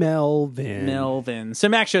good. Melvin. So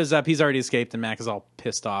Mac shows up. He's already escaped, and Mac is all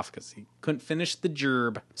pissed off because he couldn't finish the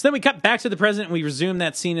gerb. So then we cut back to the present, and we resume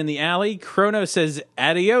that scene in the alley. Kronos says,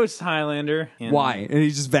 adios, Highlander. And Why? And he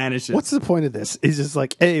just vanishes. What's the point of this? He's just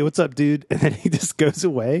like, hey, what's up, dude? And then he just goes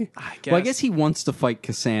away. Well, I guess he wants to fight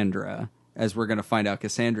Cassandra, as we're going to find out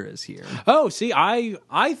Cassandra is here. Oh, see,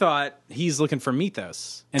 I thought he's looking for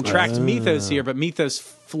Mythos and tracked Mythos here, but Mythos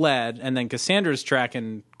fled, and then Cassandra's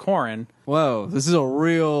tracking Corin. Whoa, this is a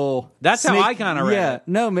real... That's how I kind of read Yeah, it.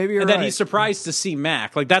 no, maybe you're And right. then he's surprised to see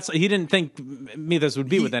Mac. Like, he didn't think Mythos would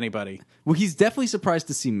be with anybody. Well, he's definitely surprised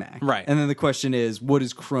to see Mac. Right. And then the question is, what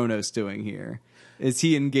is Kronos doing here? Is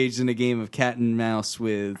he engaged in a game of cat and mouse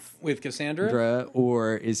with Cassandra? Cassandra,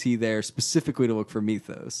 or is he there specifically to look for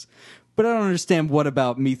Mythos? But I don't understand what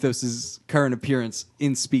about Mythos' current appearance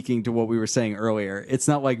in speaking to what we were saying earlier. It's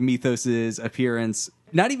not like Mythos' appearance,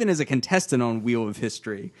 not even as a contestant on Wheel of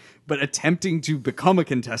History, but attempting to become a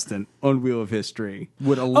contestant on Wheel of History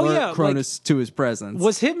would alert Kronos to his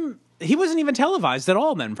presence. He wasn't even televised at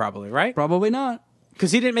all then, probably, right? Probably not.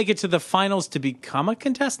 Because he didn't make it to the finals to become a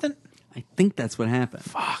contestant? I think that's what happened.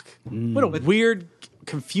 Fuck. What a weird,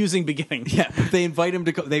 confusing beginning. Yeah, but they invite him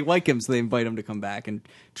to come. They like him, so they invite him to come back and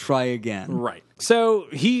try again. Right. So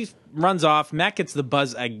he runs off. Mac gets the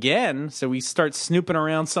buzz again, so we start snooping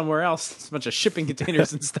around somewhere else. It's a bunch of shipping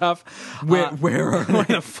containers and stuff. Where Where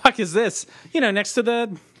the fuck is this? Next to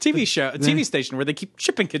the TV station where they keep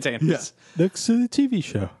shipping containers. Next to the TV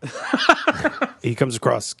show. He comes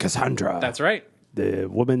across Cassandra. That's right. the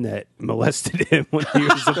woman that molested him when he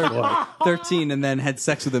was a boy. 13 and then had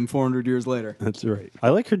sex with him 400 years later. That's right. I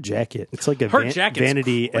like her jacket. It's like a Her jacket's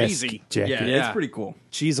vanity-esque crazy. jacket. Yeah. It's pretty cool.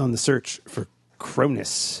 She's on the search for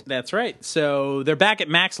Cronus. That's right. So they're back at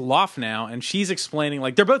Mac's loft now, and she's explaining,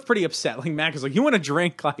 like, they're both pretty upset. Like, Mac is like, you want a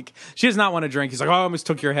drink? Like, she does not want a drink. He's like, oh, I almost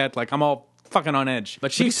took your head. Like, I'm all fucking on edge.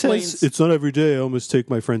 But she He explains... says, it's not every day I almost take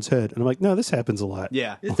my friend's head. And I'm like, no, this happens a lot.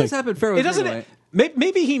 yeah. It does happen fairly It doesn't... frequently.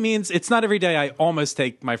 Maybe he means it's not every day I almost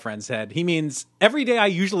take my friend's head. He means every day I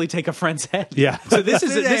usually take a friend's head. Yeah. So this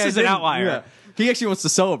is Yeah, an outlier. yeah. He actually wants to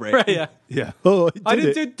celebrate. Right, yeah. Yeah. Oh, I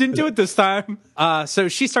didn't do it this time. So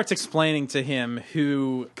she starts explaining to him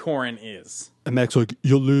who Corin is. And Mac's like,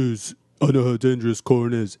 you'll lose. I know how dangerous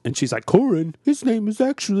Corin is. And she's like, Corin, his name is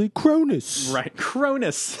actually Cronus. Right,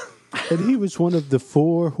 Cronus. And he was one of the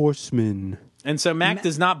 4 horsemen. And so Mac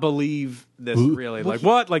does not believe this really. Like,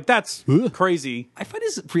 what? Like, that's crazy. I find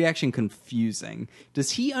his reaction confusing.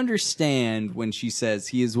 Does he understand when she says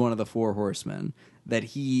he is one of the 4 horsemen that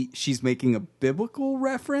she's making a biblical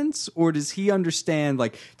reference, or does he understand,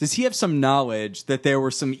 like, does he have some knowledge that there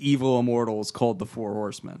were some evil immortals called the 4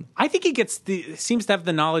 horsemen? I think he seems to have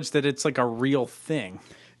the knowledge that it's like a real thing.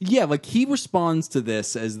 Yeah, like he responds to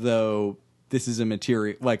this as though this is a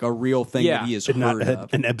material, like a real thing Yeah. that he has And not heard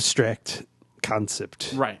of. an abstract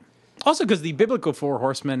concept. Right. Also, because the biblical 4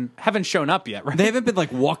 horsemen haven't shown up yet, right? They haven't been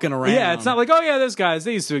like walking around. Yeah, it's not like, oh yeah, those guys,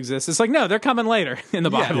 they used to exist. It's like, no, they're coming later in the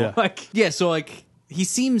Bible. Yeah. Like, Yeah, so like he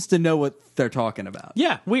seems to know what they're talking about.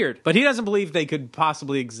 yeah, weird. But he doesn't believe they could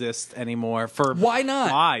possibly exist anymore. Why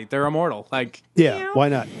not? Why? They're immortal. Like, Yeah, you know? why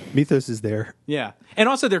not? Mythos is there. Yeah. And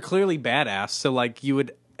also, they're clearly badass. So, like, you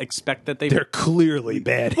would expect that They're clearly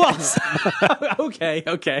bad. okay.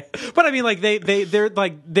 But I mean, like,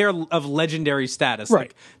 they're of legendary status. Right.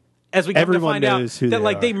 Like, as we come Everyone to find knows out who that they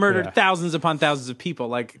like are. they murdered Yeah. thousands upon thousands of people.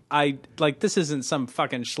 Like this isn't some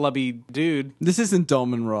fucking schlubby dude. This isn't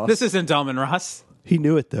Dolman Ross. This isn't Dalman Ross. He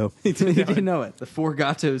knew it, though. he didn't know it. The 4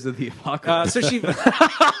 gatos of the apocalypse.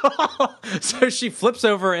 So she flips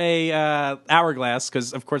over a hourglass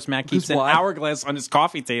because of course Matt keeps Who's an why? hourglass on his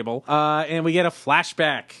coffee table, and we get a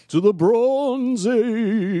flashback. To the Bronze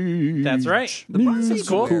Age. That's right. The Bronze Age is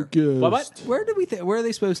cool. What? Where are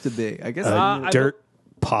they supposed to be? I guess Dirt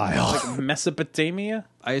pile. Mesopotamia.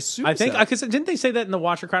 I assume. I think so. because didn't they say that in the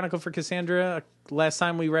Watcher Chronicle for Cassandra last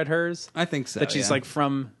time we read hers? I think so. That she's yeah. like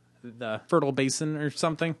from the Fertile Basin or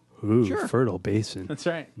something. Ooh, Sure. fertile basin. That's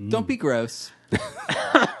right. Don't be gross.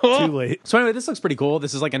 Too late. So anyway, this looks pretty cool.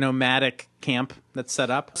 This is like a nomadic camp that's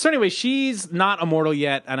set up. So anyway, she's not immortal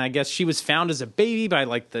yet, and I guess she was found as a baby by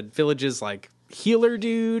like the village's like healer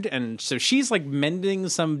dude, and so she's like mending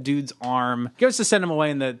some dude's arm, goes to send him away,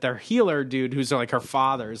 and their healer dude, who's like her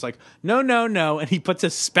father, is like, no, and he puts a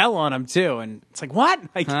spell on him too, and it's like, what?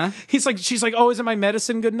 Like, Huh? she's like, oh, isn't my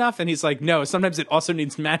medicine good enough? And he's like, no, sometimes it also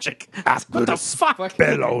needs magic. What the fuck?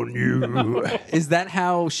 Spell on you. Is that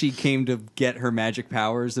how she came to get her magic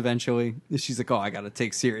powers eventually? She's like, oh, I got to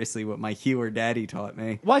take seriously what my healer daddy taught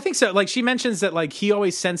me. Well, I think so. Like, she mentions that, like, he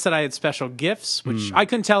always sensed that I had special gifts, which I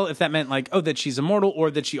couldn't tell if that meant, like, oh, that she's immortal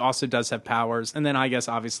or that she also does have powers. And then I guess,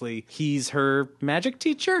 obviously, he's her magic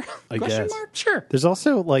teacher? I Question guess. mark? Sure. There's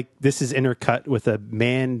also, like, this is intercut with a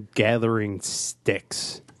man gathering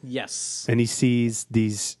sticks. Yes. And he sees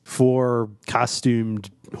these 4 costumed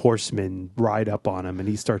horsemen ride up on him, and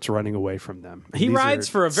he starts running away from them. And He these rides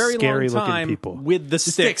are for a very long scary-looking time people. with the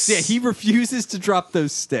sticks. Yeah, he refuses to drop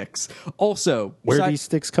those sticks. Also, Where are besides- these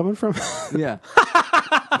sticks coming from? Yeah.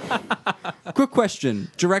 Quick question.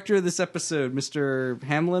 Director of this episode, Mr.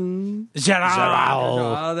 Hamlin?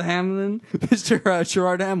 Gerard. Hamlin? Mr.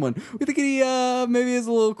 Gerard Hamlin. We think he maybe has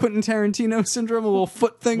a little Quentin Tarantino syndrome, a little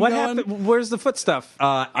foot thing What going. happened? Where's the foot stuff?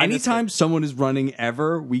 Anytime someone is running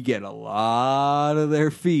ever, we get a lot of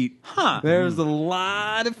their feet. Huh. There's a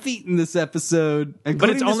lot of feet in this episode. But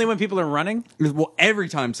including it's only when people are running? well, every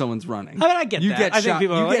time someone's running. I mean, I get that. I think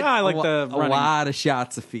people are you like, get "Oh, I like a the a running." lot of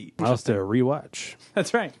shots of feet. I'll have to rewatch.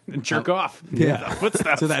 That's right. And jerk off. Yeah. The foot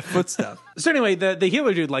stuff. To that foot stuff. So anyway, the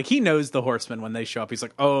healer dude, like, he knows the horsemen when they show up. He's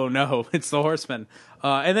like, oh no, it's the horsemen.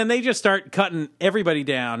 And then they just start cutting everybody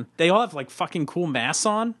down. They all have like fucking cool masks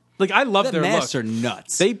on. Like, I love The their masks look. are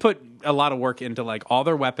nuts. They put a lot of work into like all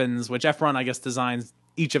their weapons, which Efron, I guess, designs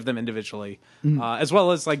each of them individually, as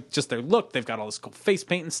well as like just their look. They've got all this cool face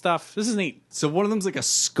paint and stuff. This is neat. So one of them's like a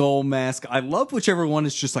skull mask. I love whichever one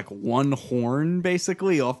is just like one horn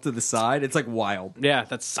basically off to the side. It's like wild. Yeah,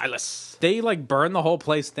 that's Silas. They like burn the whole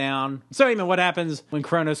place down. So, Eamon, what happens when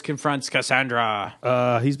Kronos confronts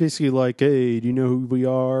Cassandra? He's basically like, hey, do you know who we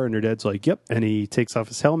are? And her dad's like, yep. And he takes off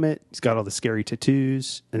his helmet. He's got all the scary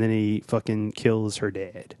tattoos. And then he fucking kills her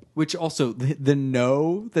dad. Which also, the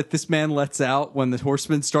no that this man lets out when the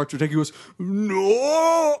horseman starts to attack, he goes,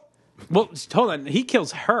 no! Well, hold on. He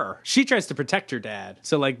kills her. She tries to protect her dad.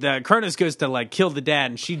 So, like, the Kronos goes to, like, kill the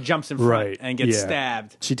dad, and she jumps in front and gets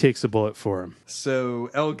stabbed. She takes a bullet for him. So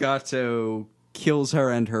El Gato kills her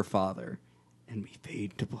and her father. And we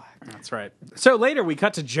fade to black. That's right. So later we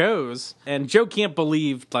cut to Joe's, and Joe can't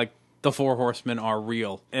believe, like, the four horsemen are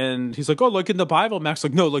real. And he's like, oh, like in the Bible. Mac's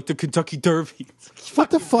like, no, like the Kentucky Derby. What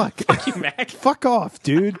the fuck? Fuck you, Mac. Fuck off,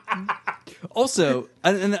 dude. Also,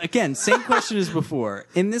 and again, same question as before.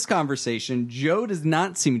 In this conversation, Joe does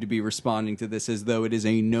not seem to be responding to this as though it is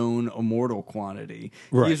a known immortal quantity.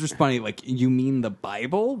 Right. He is responding like, you mean the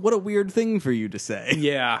Bible? What a weird thing for you to say.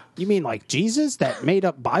 Yeah. You mean like Jesus, that made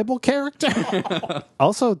up Bible character?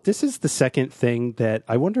 Also, this is the second thing that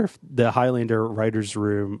I wonder if the Highlander writer's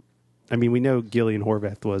room, I mean, we know Gillian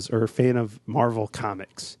Horvath was a fan of Marvel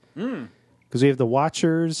comics. Because we have the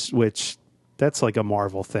Watchers, which that's like a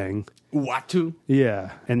Marvel thing. Watu?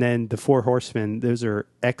 Yeah. And then the Four Horsemen, those are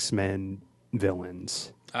X-Men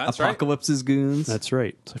villains. That's Apocalypse's goons. That's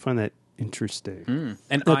right. So I find that interesting.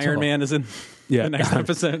 And That's Iron all. Man is in Yeah. the next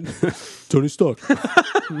episode. Tony Stark.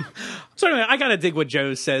 So anyway, I gotta dig what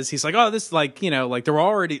Joe says. He's like, oh, this like, you know, like they're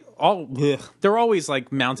always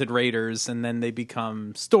like mounted raiders, and then they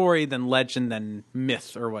become story, then legend, then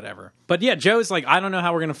myth or whatever. But yeah, Joe's like, I don't know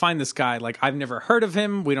how we're gonna find this guy. Like, I've never heard of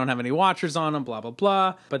him. We don't have any watchers on him, blah, blah,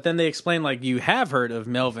 blah. But then they explain, like, you have heard of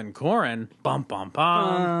Melvin Corrin. Bum, bum,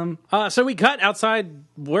 bum. So we cut outside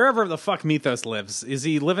wherever the fuck Mythos lives. Is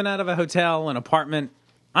he living out of a hotel, an apartment?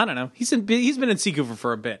 I don't know. He's been in Seacouver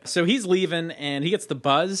for a bit. So he's leaving, and he gets the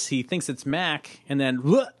buzz. He thinks it's Mac, and then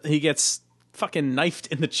he gets fucking knifed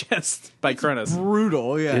in the chest by Kronos.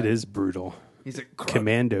 Brutal, yeah. It is brutal. He's like,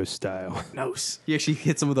 Commando style. He actually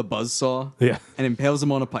hits him with a buzzsaw. Yeah. And impales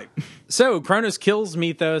him on a pipe. So Kronos kills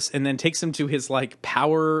Mythos and then takes him to his like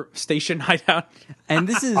power station hideout. And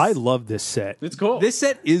this is... I love this set. It's cool. This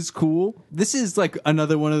set is cool. This is like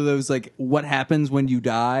another one of those like what happens when you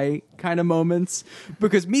die kind of moments.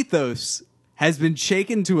 Because Mythos has been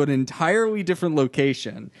shaken to an entirely different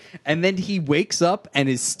location, and then he wakes up and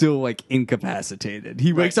is still like incapacitated.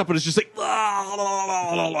 He wakes up and is just like,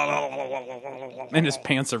 and his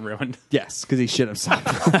pants are ruined. yes, because he shit himself.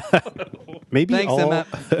 Maybe Thanks, all Emma.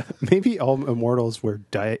 maybe all immortals wear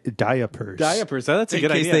diapers. Diapers. That's a In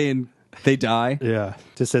good case idea. they die. Yeah,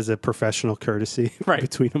 just as a professional courtesy Right.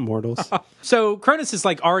 between immortals. So Kronos is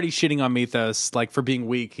like already shitting on Mythos, like for being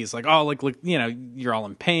weak. He's like, oh, like, look, you know, you're all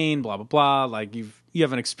in pain, blah blah blah. Like you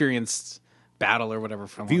haven't experienced battle or whatever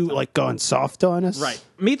for a long Have you time. like gone soft on us? Right.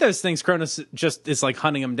 Mythos thinks Kronos just is like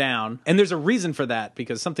hunting him down, and there's a reason for that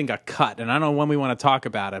because something got cut, and I don't know when we want to talk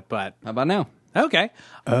about it, but How about now? okay.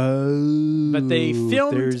 Oh, But they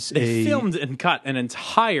there's filmed and cut an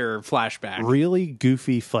entire flashback. really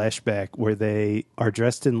goofy flashback where they are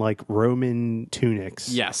dressed in like Roman tunics.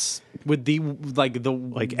 Yes, with the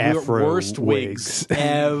afro worst wigs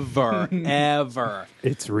ever, ever.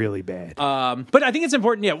 It's really bad. But I think it's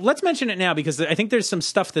important. Yeah, let's mention it now because I think there's some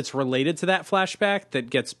stuff that's related to that flashback that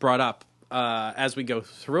gets brought up as we go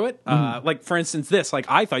through it. Like for instance, this. Like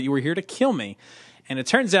I thought you were here to kill me. And it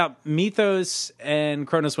turns out Mythos and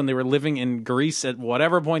Kronos, when they were living in Greece at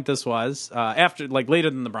whatever point this was, after like later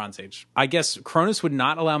than the Bronze Age, I guess Kronos would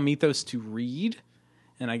not allow Mythos to read.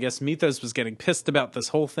 And I guess Mythos was getting pissed about this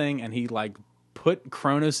whole thing, and he like put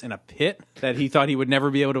Kronos in a pit that he thought he would never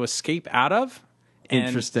be able to escape out of. And,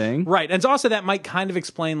 Interesting. Right. And also that might kind of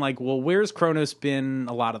explain like, well, where's Kronos been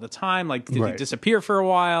a lot of the time? Like, did he Right. disappear for a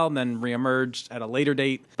while and then reemerged at a later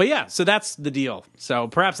date? But yeah, so that's the deal. So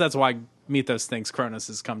perhaps that's why Mythos thinks Kronos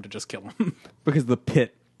has come to just kill him. Because the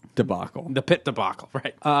pit debacle. The pit debacle,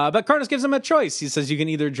 right. But Kronos gives him a choice. He says, you can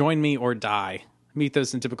either join me or die.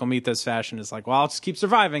 Mythos, in typical Mythos fashion, is like, well, I'll just keep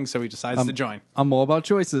surviving, so he decides to join. I'm all about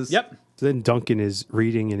choices. Yep. So then Duncan is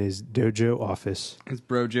reading in his dojo office. His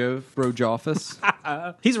Broj office.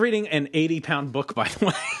 He's reading an 80-pound book, by the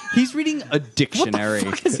way. He's reading a dictionary.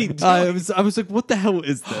 What the fuck is he doing? I was like, what the hell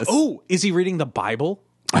is this? Oh, is he reading the Bible?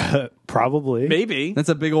 Probably. Maybe. That's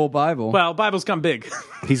a big old Bible. Well, Bible's come big.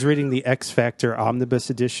 He's reading the X Factor Omnibus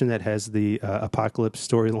edition that has the apocalypse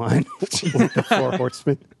storyline with the 4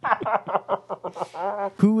 horsemen.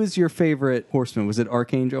 Who was your favorite horseman? Was it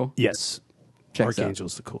Archangel? Yes. Checks out.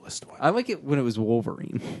 Archangel's the coolest one. I like it when it was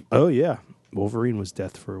Wolverine. Oh, yeah. Wolverine was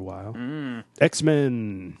death for a while.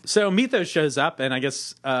 X-Men. So Mythos shows up, and I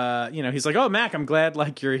guess he's like, "Oh, Mac, I'm glad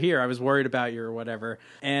like you're here. I was worried about you or whatever."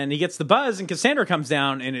 And he gets the buzz, and Cassandra comes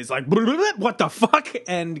down and is like, "What the fuck?"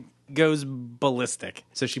 and goes ballistic.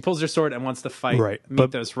 So she pulls her sword and wants to fight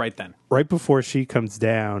Mythos right then. Right before she comes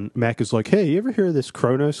down, Mac is like, "Hey, you ever hear of this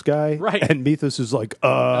Kronos guy?" Right. And Mythos is like,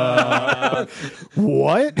 what?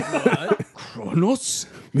 Kronos?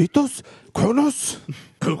 Mythos? Kronos?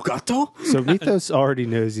 Elgato? So Mythos already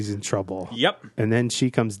knows he's in trouble. Yep. And then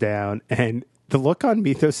she comes down, and the look on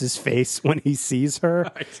Mythos's face when he sees her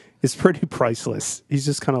is pretty priceless. He's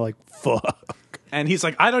just kind of like, fuck. And he's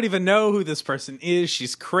like, "I don't even know who this person is.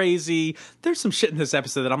 She's crazy." There's some shit in this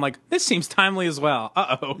episode that I'm like, this seems timely as well.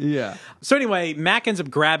 Uh-oh. Yeah. So anyway, Mac ends up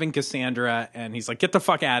grabbing Cassandra, and he's like, "Get the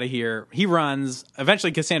fuck out of here." He runs.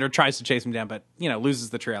 Eventually, Cassandra tries to chase him down, but, loses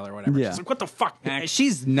the trail or whatever. Yeah. She's like, "What the fuck, Mac?"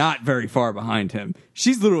 She's not very far behind him.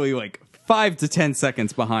 She's literally like 5 to 10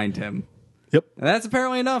 seconds behind him. Yep. And that's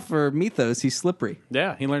apparently enough for Mythos. He's slippery.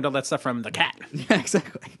 Yeah, he learned all that stuff from the cat. Yeah,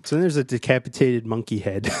 exactly. So then there's a decapitated monkey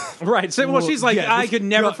head. Right. So, well, she's like, yeah, "I this could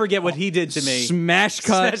never gut- forget what he did to me." Smash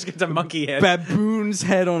cut. Smash gets a monkey head. Baboon's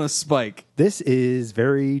head on a spike. This is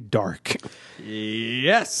very dark.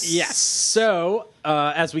 Yes. Yes. So,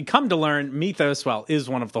 as we come to learn, Mythos, is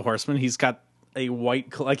one of the horsemen. He's got a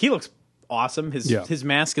white, he looks awesome. His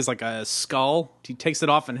mask is like a skull. He takes it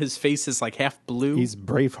off, and his face is like half blue. He's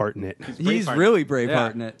Braveheart in it. He's really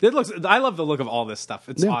Braveheart in it. It looks. I love the look of all this stuff.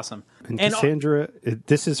 It's awesome. And Cassandra,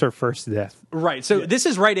 this is her first death. Right. So this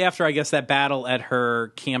is right after, I guess, that battle at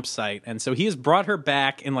her campsite. And so he has brought her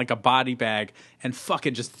back in like a body bag and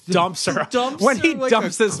fucking just dumps her. When he like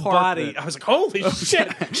dumps a this body, carpet. I was like, holy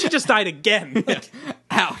shit, she just died again.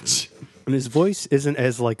 Ouch. And his voice isn't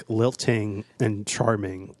as like lilting and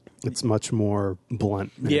charming. It's much more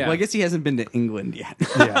blunt. Yeah. Well, I guess he hasn't been to England yet.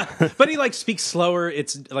 Yeah. But he like speaks slower.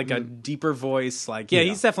 It's like a deeper voice. Like,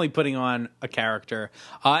 he's definitely putting on a character.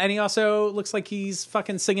 And he also looks like he's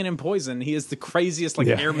fucking singing in Poison. He is the craziest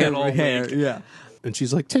hair metal. Yeah. And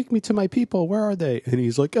she's like, "Take me to my people. Where are they?" And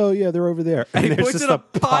he's like, "Oh, yeah, they're over there." And he there's points just at a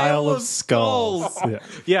pile of skulls. skulls. Yeah.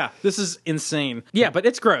 Yeah, this is insane. Yeah, but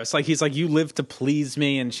it's gross. Like, he's like, "You live to please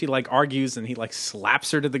me," and she like argues, and he like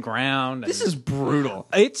slaps her to the ground. This is brutal.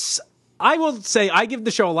 I will say, I give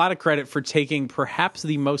the show a lot of credit for taking perhaps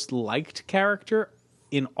the most liked character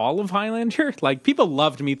in all of Highlander. Like, people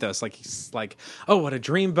loved Mythos. Like, he's like, "Oh, what a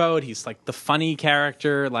dreamboat." He's like the funny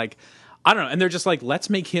character. Like, I don't know. And they're just like,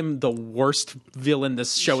 let's make him the worst villain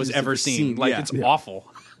this show has ever seen. Like, it's awful.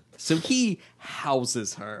 So he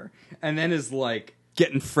houses her and then is like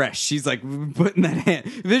getting fresh. She's like putting that hand,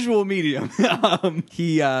 visual medium.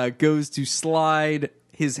 He goes to slide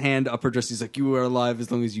his hand up her dress. He's like, "You are alive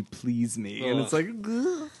as long as you please me." And it's like,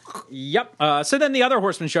 ugh. Yep. So then the other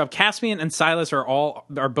horsemen show up. Caspian and Silas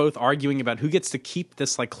are both arguing about who gets to keep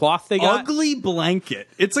this like cloth they got. Ugly blanket.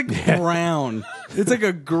 It's like brown. It's like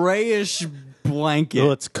a grayish blanket.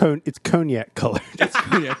 Well, it's cognac colored.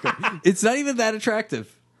 It's not even that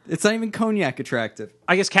attractive. It's not even cognac attractive.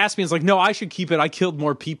 I guess Caspian's like, "No, I should keep it. I killed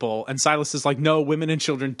more people." And Silas is like, "No, women and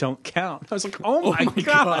children don't count." I was like, oh my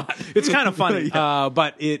God. It's kind of funny,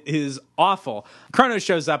 but it is awful. Kronos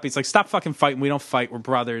shows up. He's like, "Stop fucking fighting. We don't fight. We're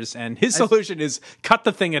brothers." And his solution is cut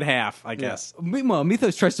the thing in half, I guess. Meanwhile,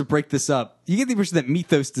 Mythos tries to break this up. You get the impression that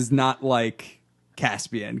Mythos does not like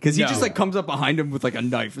Caspian because he just like comes up behind him with like a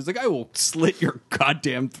knife. He's like, "I will slit your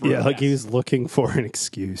goddamn throat." Yeah, like he was looking for an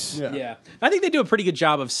excuse. Yeah. I think they do a pretty good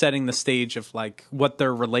job of setting the stage of like what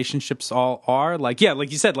their relationships all are. Like,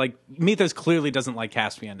 like you said, like Mythos clearly doesn't like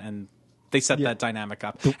Caspian, and they set that dynamic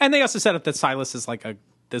up. And they also set up that Silas is like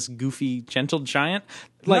this goofy, gentle giant.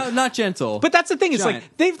 Like, No, not gentle. But that's the thing, is Giant.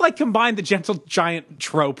 like they've like combined the gentle giant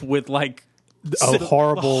trope with like A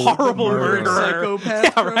horrible murderer. Psychopath Yeah,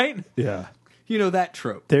 trope. right? Yeah. You know that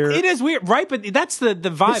trope. It is weird, right? But that's the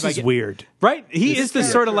vibe. This I is get. weird. Right? He This is this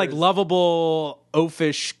sort of like character is- lovable,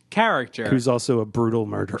 oafish character. Who's also a brutal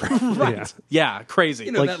murderer. right? Yeah, crazy.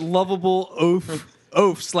 You know, that lovable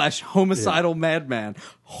oaf/homicidal madman.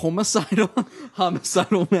 Homicidal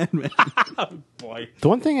madman. Boy. The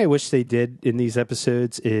one thing I wish they did in these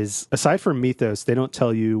episodes is, aside from Mythos, they don't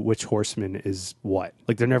tell you which horseman is what.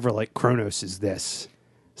 Like, they're never like, Kronos is this.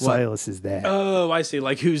 Silas is that. Oh, I see.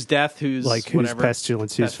 Like who's death, who's Like who's whatever.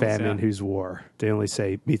 pestilence, who's Pestilence, famine, yeah. who's war. They only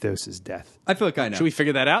say mythos is death. I feel like I know. Should we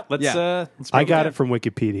figure that out? Let's. Yeah. Let's I break got down. it from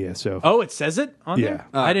Wikipedia, so Oh, it says it on Yeah. there.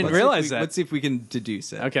 I didn't realize that. Let's see if we can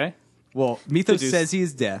deduce it. Okay. Well, Mythos Deduce. says he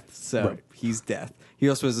is death, so Right. he's death. He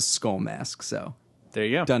also has a skull mask, so There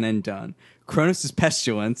you go. done and done. Kronos is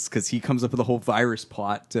pestilence because he comes up with a whole virus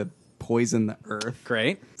plot to poison the earth.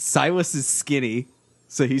 Great. Silas is skinny,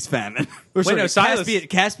 so he's famine. Or, sorry, no, Silas-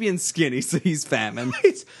 Caspian's skinny, so he's famine.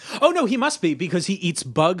 Oh no, he must be because he eats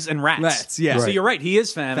bugs and rats. Rats, yeah. So Right. you're right. He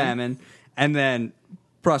is famine. Famine. And then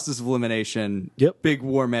process of elimination. Yep. Big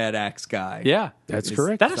war mad axe guy. Yeah. that's Is-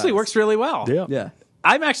 correct. That actually works really well. Yeah. Yeah.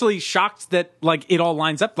 I'm actually shocked that like it all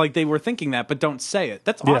lines up like they were thinking that, but don't say it.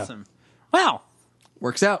 That's Yeah. awesome. Wow.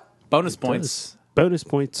 Works out. Bonus points. Bonus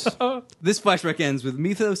points. This flashback ends with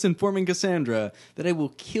Mythos informing Cassandra that I will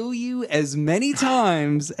kill you as many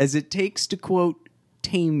times as it takes to, quote,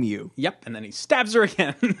 tame you. Yep. And then he stabs her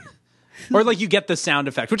again. Or like you get the sound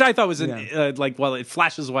effect, which I thought was Yeah. like well, it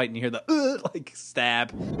flashes white and you hear the like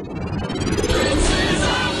stab.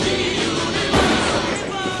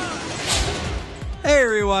 Hey,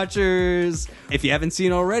 rewatchers! If you haven't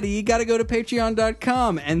seen already, you gotta go to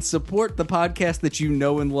patreon.com and support the podcast that you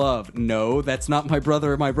know and love. No, that's not my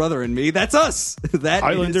brother and me. That's us! That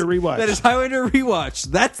Highlander Rewatch. That is Highlander Rewatch.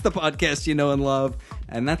 That's the podcast you know and love.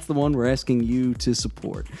 And that's the one we're asking you to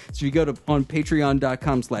support. So if you go to on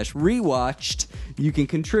patreon.com/rewatched, you can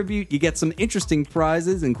contribute. You get some interesting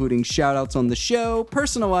prizes, including shout outs on the show,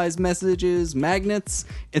 personalized messages, magnets,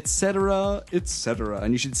 etc., etc.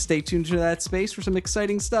 And you should stay tuned to that space for some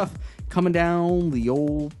exciting stuff coming down the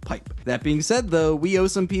old pipe. That being said, though, we owe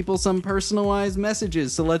some people some personalized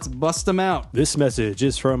messages, so let's bust them out. This message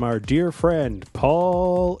is from our dear friend,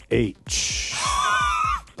 Paul H.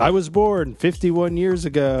 I was born 51 years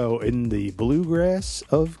ago in the bluegrass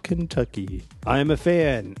of Kentucky. I am a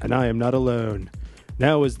fan, and I am not alone.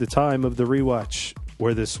 Now is the time of the rewatch,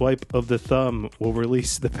 where the swipe of the thumb will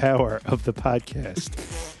release the power of the podcast.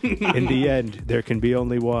 In the end, there can be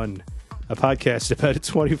only one. A podcast about a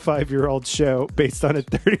 25-year-old show based on a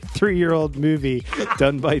 33-year-old movie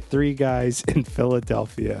done by three guys in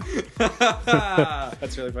Philadelphia.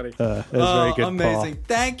 That's really funny. That's very good, Amazing. Paul.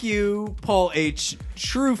 Thank you, Paul H.,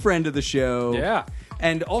 true friend of the show. Yeah.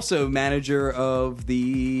 And also manager of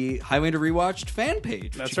the Highlander Rewatched fan page,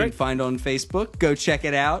 which That's you right. can find on Facebook. Go check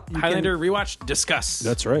it out. You Highlander rewatch discuss.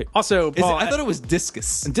 That's right. Also, Can, Paul, I thought it was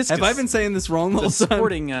Discus. Discus. Have I been saying this wrong the whole time?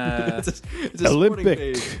 sporting. it's a sporting Olympic.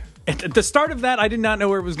 page. At the start of that, I did not know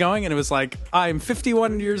where it was going, and it was like, I'm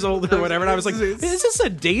 51 years old or whatever. And I was like, is this a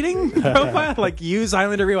dating profile? Like, use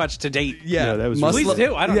Highlander Rewatch to date. Yeah, that was Must really Please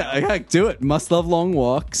do. I don't know. Yeah, do it. Must love long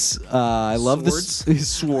walks. I love Swords. the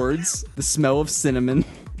swords. The smell of cinnamon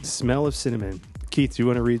Smell of cinnamon. Keith, do you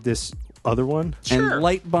want to read this other one? Sure. and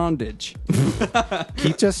light bondage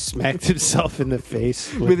Keith just smacked himself in the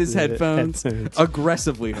face with his the headphones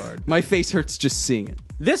aggressively hard. My face hurts just seeing it.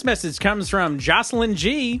 This message comes from Jocelyn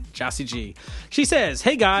G. Jossie G. She says,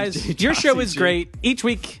 hey guys, your show is G. great. Each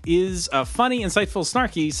week is a funny, insightful,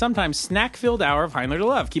 snarky, sometimes snack-filled hour of Highlander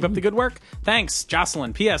love. Keep up the good work. Thanks,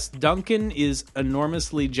 Jocelyn. P.S. Duncan is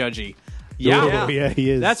enormously judgy. Oh, yeah,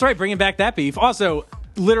 he is. That's right, bringing back that beef. Also,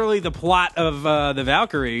 literally the plot of the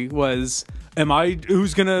Valkyrie was,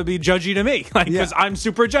 who's going to be judgy to me? Like, because I'm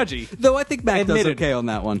super judgy. Though I think Mac does Admitted. okay on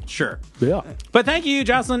that one. Sure. Yeah. But thank you,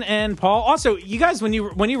 Jocelyn and Paul. Also, you guys, when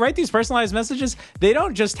you write these personalized messages, they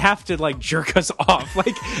don't just have to like jerk us off.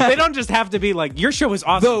 Like they don't just have to be like, your show is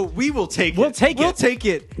awesome. Though we will take We'll it. take We'll it. take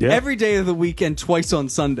it Yeah. every day of the week and twice on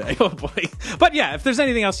Sunday. Oh boy. But yeah, if there's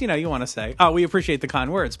anything else, you want to say, we appreciate the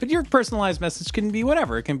kind words. But your personalized message can be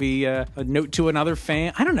whatever. It can be a note to another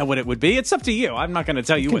fan. I don't know what it would be. It's up to you. I'm not going to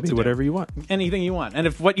tell you what Be to whatever do. you want. Anything you want. And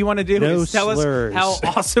if what you want to do No is tell slurs. us how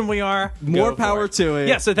awesome we are, More go for power to it.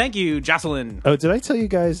 Yeah, so thank you, Jocelyn. Oh, did I tell you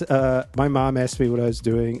guys? My mom asked me what I was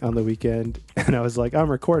doing on the weekend, and I was like, "I'm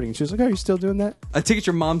recording." She was like, "Are you still doing that?" I take it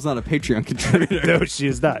your mom's not a Patreon contributor. No, she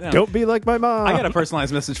is not. Don't be like my mom. I got a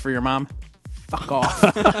personalized message for your mom. Fuck off.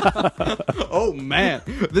 Oh man,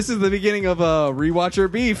 this is the beginning of a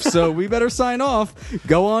rewatcher beef, so we better sign off.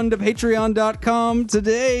 Go on to patreon.com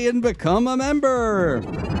today and become a member.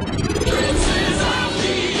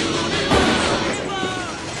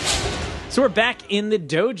 So we're back in the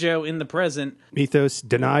dojo in the present. Mythos,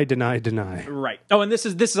 deny, deny, deny. Right. Oh, and this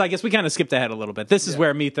is I guess we kind of skipped ahead a little bit. This is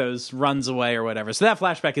where Mythos runs away or whatever. So that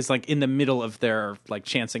flashback is like in the middle of their like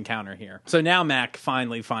chance encounter here. So now Mac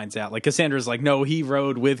finally finds out. Like Cassandra's like, no, he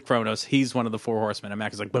rode with Kronos. He's one of the four horsemen. And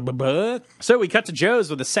Mac is like, buh. So we cut to Joe's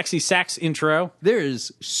with a sexy sax intro.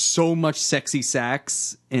 There's so much sexy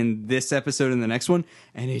sax in this episode and the next one,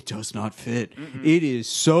 and it does not fit. It is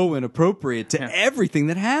so inappropriate to everything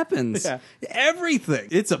that happens. Yeah. Everything.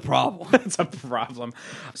 It's a problem. It's a problem.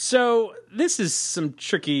 So this is some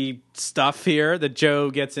tricky stuff here that Joe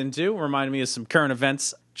gets into. Reminded me of some current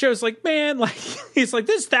events. Joe's like, man, like, he's like,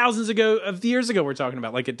 this is thousands of years ago we're talking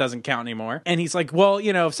about, like, it doesn't count anymore. And he's like, well,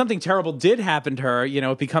 you know, if something terrible did happen to her, you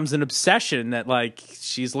know, it becomes an obsession that, like,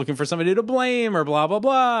 she's looking for somebody to blame or blah, blah,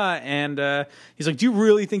 blah. And he's like, do you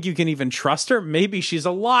really think you can even trust her? Maybe she's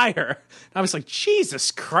a liar. And I was like, Jesus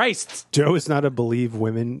Christ. Joe is not a believe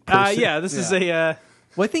women person. This is a...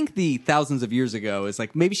 Well, I think the thousands of years ago is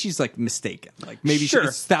like maybe she's like mistaken. Like maybe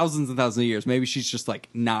it's thousands and thousands of years. Maybe she's just like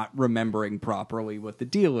not remembering properly what the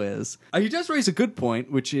deal is. He does raise a good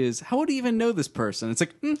point, which is how would he even know this person? It's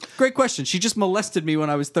like great question. She just molested me when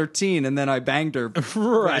I was 13, and then I banged her.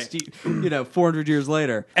 Right. 400 years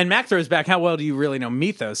later. And Mac throws back, how well do you really know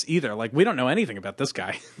Mythos either? Like, we don't know anything about this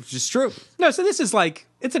guy. Which is true. No, so this is like,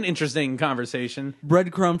 it's an interesting conversation.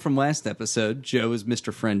 Breadcrumb from last episode, Joe is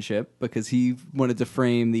Mr. Friendship because he wanted to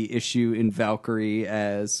frame the issue in Valkyrie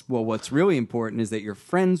as, well, what's really important is that you're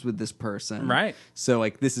friends with this person. Right. So,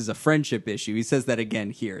 like, this is a friendship issue. He says that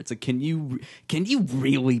again here. It's like, can you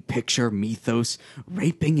really picture Mythos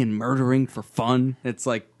raping and murdering for fun? It's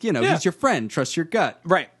like, he's your friend. Trust your gut.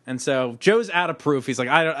 Right. And so Joe's out of proof. He's like,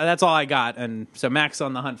 that's all I got. And so Mac's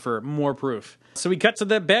on the hunt for more proof. So we cut to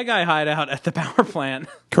the bad guy hideout at the power plant.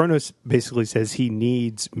 Kronos basically says he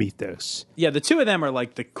needs Mythos. Yeah, the two of them are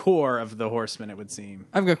like the core of the Horsemen, it would seem.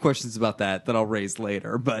 I've got questions about that I'll raise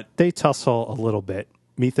later, but... They tussle a little bit.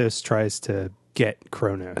 Mythos tries to get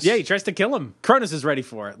Kronos. Yeah, he tries to kill him. Kronos is ready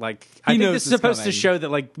for it. Like, I think this is supposed to show that,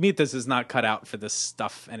 like, Mythos is not cut out for this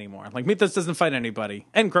stuff anymore. Like, Mythos doesn't fight anybody.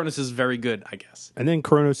 And Kronos is very good, I guess. And then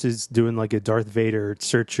Kronos is doing like a Darth Vader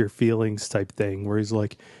search your feelings type thing where he's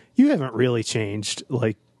like, you haven't really changed.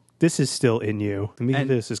 Like, this is still in you. And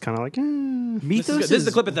Mythos is kind of like, Mythos this is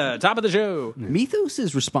the clip at the top of the show.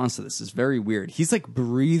 Mythos' response to this is very weird. He's like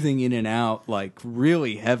breathing in and out like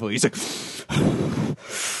really heavily. He's like,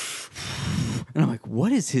 and I'm like,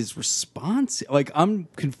 what is his response? Like, I'm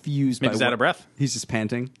confused. Maybe he's out of breath. He's just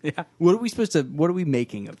panting. Yeah. What are we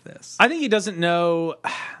making of this? I think he doesn't know.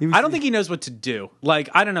 I don't think he knows what to do. Like,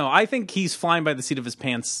 I don't know. I think he's flying by the seat of his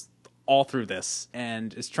pants all through this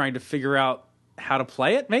and is trying to figure out how to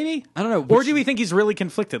play it, maybe? I don't know. Or do we think he's really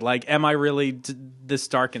conflicted? Like, am I really this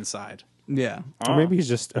dark inside? Yeah. Or maybe he's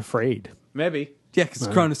just afraid. Maybe. Yeah, because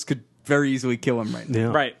Kronos could very easily kill him right now. Yeah.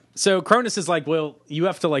 Right. So Kronos is like, well, you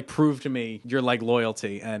have to, like, prove to me your, like,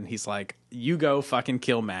 loyalty. And he's like, you go fucking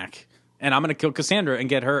kill Mac. And I'm going to kill Cassandra and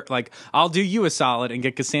get her. Like, I'll do you a solid and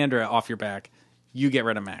get Cassandra off your back. You get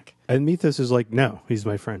rid of Mac. And Mythos is like, no, he's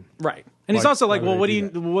my friend. Right. And he's also like, well, why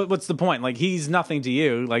what's the point? Like, he's nothing to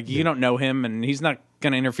you. Like, you don't know him, and he's not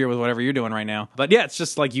going to interfere with whatever you're doing right now. But yeah, it's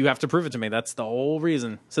just like, you have to prove it to me. That's the whole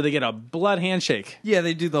reason. So they get a blood handshake. Yeah,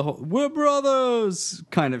 they do the whole, we're brothers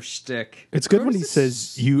kind of shtick. It's good when he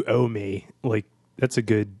says, you owe me. Like, that's a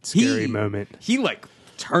good, scary moment. He, like,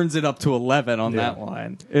 turns it up to 11 on that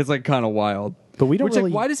line. It's, like, kind of wild. But we don't Which, really...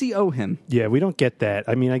 like, why does he owe him? Yeah, we don't get that.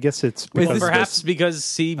 I mean, I guess it's because... Perhaps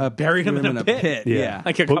because he buried him in a pit. Yeah.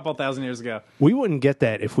 Like a couple thousand years ago. We wouldn't get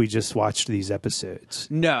that if we just watched these episodes.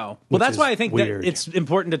 No. Well, that's why I think weird. that it's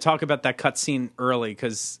important to talk about that cut scene early,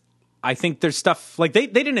 because I think there's stuff... Like, they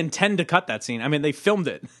didn't intend to cut that scene. I mean, they filmed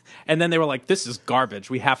it, and then they were like, this is garbage.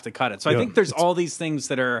 We have to cut it. So I think there's all these things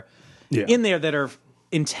that are in there that are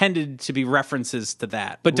intended to be references to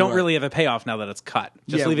that, but don't really have a payoff now that it's cut.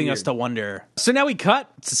 Just leaving us to wonder. So now we cut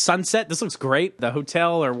to sunset. This looks great. The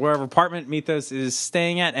hotel or wherever apartment Mythos is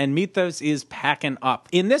staying at, and Mythos is packing up.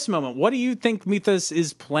 In this moment, what do you think Mythos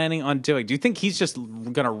is planning on doing? Do you think he's just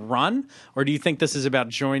going to run, or do you think this is about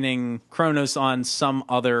joining Kronos on some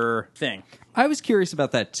other thing? I was curious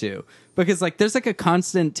about that too, because like there's like a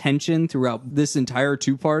constant tension throughout this entire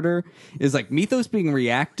two-parter. Is like Mythos being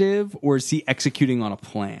reactive, or is he executing on a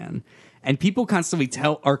plan? And people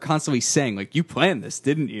are constantly saying like, you planned this,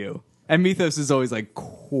 didn't you? And Mythos is always like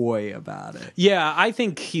coy about it. Yeah, I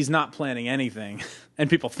think he's not planning anything, and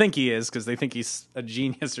people think he is because they think he's a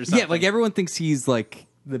genius or something. Yeah, like everyone thinks he's like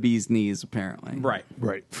the bee's knees apparently. Right.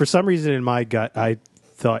 Right. For some reason in my gut, I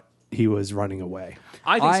thought he was running away.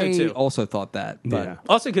 I think so too. also thought that. But Yeah.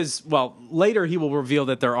 Also, because later he will reveal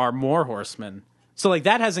that there are more horsemen. So like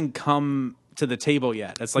that hasn't come to the table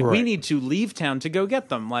yet. It's like we Right. need to leave town to go get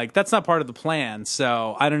them. Like that's not part of the plan.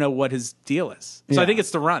 So I don't know what his deal is. So I Yeah. think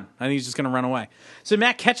it's the run. I think he's just going to run away. So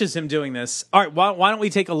Matt catches him doing this. All right, why don't we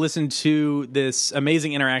take a listen to this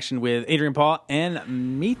amazing interaction with Adrian Paul and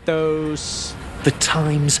Mythos? The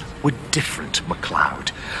times were different,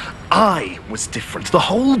 MacLeod. I was different. The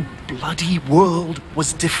whole bloody world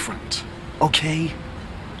was different. Okay?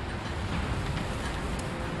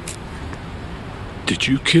 Did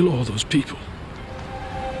you kill all those people?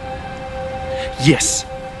 Yes.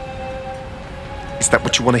 Is that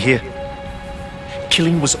what you want to hear?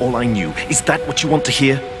 Killing was all I knew. Is that what you want to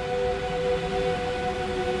hear?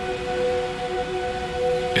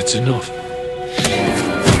 It's enough.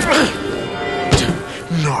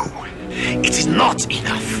 No, it is not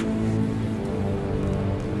enough.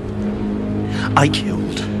 I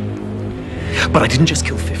killed. But I didn't just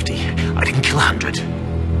kill 50. I didn't kill 100.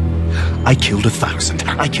 I killed 1,000.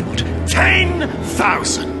 I killed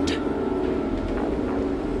 10,000.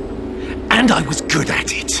 And I was good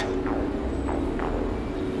at it.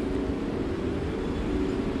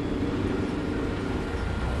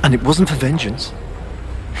 And it wasn't for vengeance.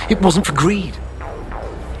 It wasn't for greed.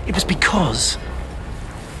 It was because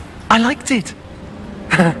I liked it.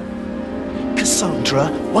 Cassandra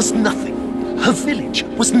was nothing. Her village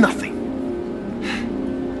was nothing.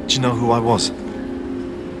 Do you know who I was?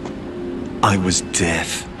 I was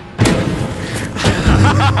death.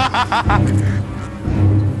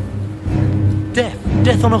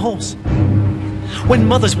 Death on a horse. When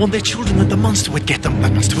mothers warned their children that the monster would get them,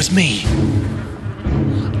 that monster was me.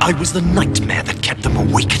 I was the nightmare that kept them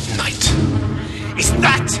awake at night. Is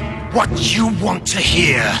that what you want to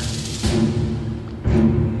hear?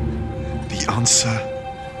 The answer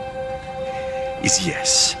is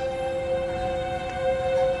yes.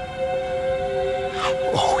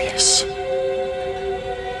 Oh, yes.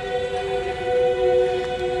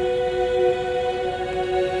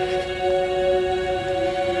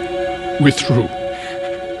 We're through.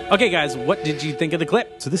 Okay, guys, what did you think of the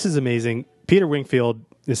clip? So this is amazing. Peter Wingfield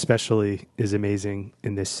especially is amazing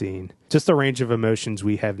in this scene. Just a range of emotions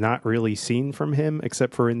we have not really seen from him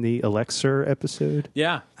except for in the Elixir episode.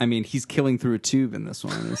 Yeah, I mean, he's killing through a tube in this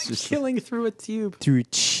one. It's just killing through a tube. Through a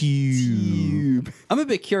tube. I'm a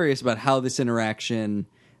bit curious about how this interaction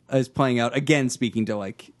is playing out. Again, speaking to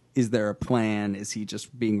like, is there a plan? Is he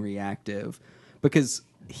just being reactive? Because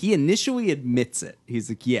he initially admits it. He's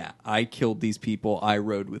like, yeah, I killed these people. I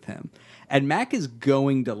rode with him. And Mac is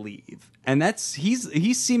going to leave. And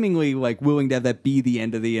he's seemingly like willing to have that be the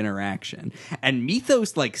end of the interaction. And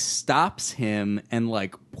Mythos like stops him and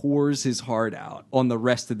like pours his heart out on the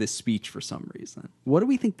rest of this speech for some reason. What do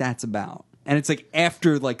we think that's about? And it's like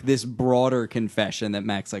after like this broader confession that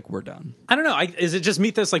Mac's like, we're done. I don't know. Is it just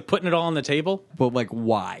Mythos like putting it all on the table? But like,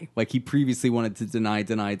 why? Like he previously wanted to deny.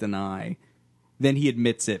 Then he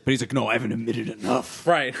admits it, but he's like, no, I haven't admitted enough.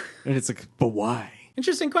 Right. And it's like, but why?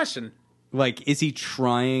 Interesting question. Like, is he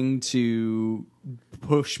trying to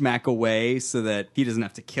push Mac away so that he doesn't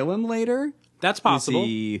have to kill him later? That's possible.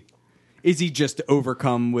 Is he just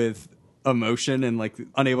overcome with emotion and like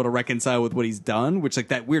unable to reconcile with what he's done? Which like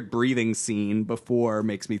that weird breathing scene before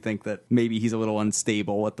makes me think that maybe he's a little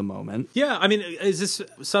unstable at the moment. Yeah, I mean, is this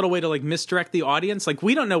a subtle way to like misdirect the audience? Like,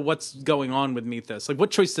 we don't know what's going on with Mythos. Like,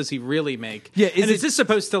 what choice does he really make? Yeah, is this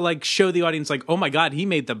supposed to like show the audience like, oh my god, he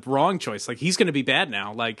made the wrong choice? Like, he's going to be bad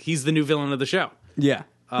now. Like, he's the new villain of the show. Yeah.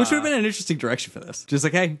 Which would have been an interesting direction for this. Just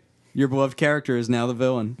like, hey, your beloved character is now the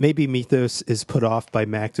villain. Maybe Mythos is put off by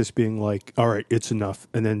Mac just being like, all right, it's enough.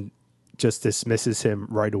 And then just dismisses him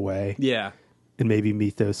right away. Yeah, And maybe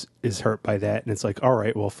Mythos is hurt by that. And it's like, all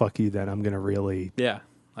right, well, fuck you then. I'm going to really yeah.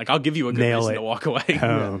 Like, I'll give you a good Nail reason it to walk away.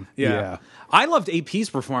 home. Yeah. I loved AP's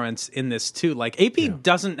performance in this too. Like, AP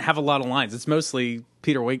doesn't have a lot of lines. It's mostly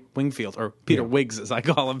Peter Wingfield, or Peter Wiggs, as I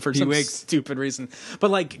call him for some Wiggs. stupid reason.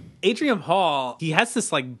 But like Adrian Hall, he has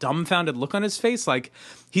this like dumbfounded look on his face. Like,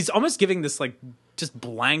 he's almost giving this like just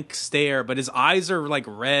blank stare, but his eyes are like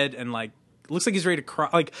red and like looks like he's ready to cry.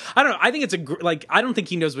 Like, I don't know. I think it's like, I don't think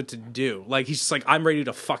he knows what to do. Like, he's just like, I'm ready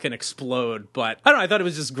to fucking explode. But I don't know. I thought it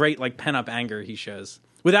was just great, like, pent up anger he shows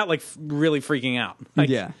without like really freaking out. Like,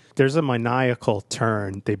 Yeah. There's a maniacal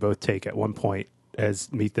turn they both take at one point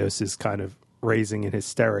as Mythos is kind of raising in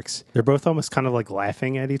hysterics. They're both almost kind of like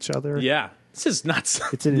laughing at each other. Yeah. This is nuts.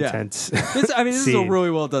 It's an Yeah. intense. This is a scene. really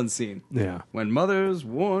well done scene. Yeah. When mothers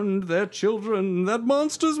warned their children that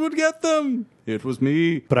monsters would get them, it was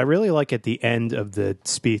me. But I really like at the end of the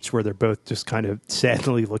speech where they're both just kind of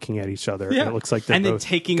sadly looking at each other. Yeah. And it looks like they're And then both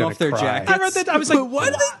taking gonna off their cry. jackets. I read that. I was like, But why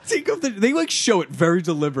do they take off their... They like show it very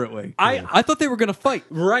deliberately. I thought they were going to fight.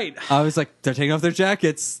 Right. I was like, they're taking off their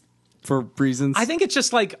jackets for reasons. I think it's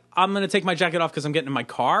just like, I'm going to take my jacket off because I'm getting in my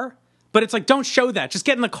car. But it's like, don't show that. Just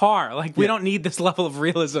get in the car. Like, we don't need this level of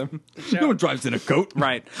realism. no one drives in a coat.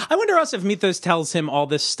 Right. I wonder also if Mythos tells him all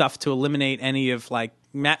this stuff to eliminate any of, like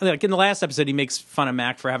in the last episode, he makes fun of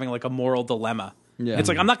Mac for having, like, a moral dilemma. Yeah. It's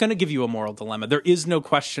like, I'm not going to give you a moral dilemma. There is no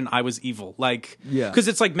question I was evil. Like, Yeah. because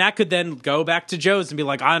it's like Mac could then go back to Joe's and be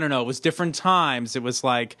like, I don't know, it was different times. It was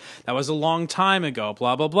like, that was a long time ago,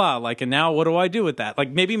 blah, blah, blah. Like, and now what do I do with that?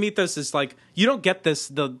 Like, maybe Mythos is like, you don't get this,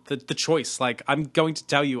 the choice. Like, I'm going to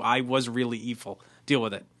tell you I was really evil. Deal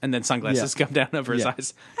with it. And then sunglasses come down over his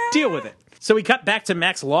eyes. Deal with it. So we cut back to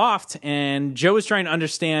Mac's loft, and Joe is trying to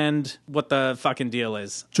understand what the fucking deal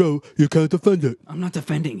is. Joe, you can't defend it. I'm not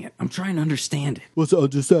defending it. I'm trying to understand it. What's it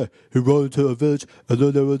understand? He ran into a village and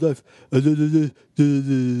then there was life.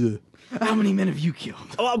 How many men have you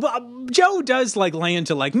killed? Joe does like lay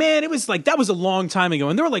into like, man, it was like that was a long time ago,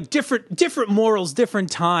 and there were like different morals,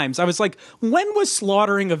 different times. I was like, when was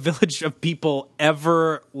slaughtering a village of people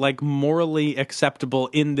ever like morally acceptable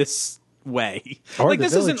in this way? Or like the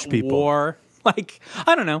this village isn't people. war. Like,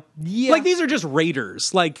 I don't know. Yeah. Like, these are just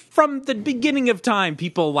raiders. Like, from the beginning of time,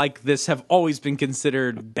 people like this have always been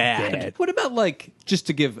considered bad. What about, like, just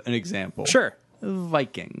to give an example? Sure.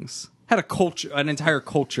 Vikings had a culture, an entire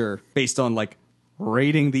culture based on, like,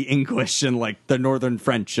 raiding the English and, like, the Northern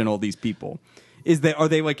French and all these people. Are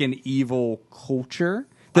they, like, an evil culture?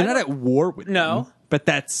 They're not at war with No. them, but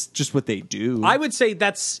that's just what they do. I would say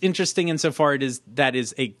that's interesting insofar that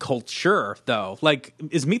is a culture, though. Like,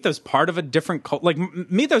 is Mythos part of a different cult? Like,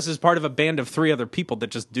 Mythos is part of a band of 3 other people that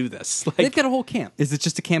just do this. Like, They've got a whole camp. Is it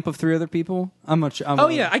just a camp of 3 other people? oh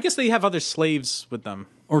yeah, I guess they have other slaves with them.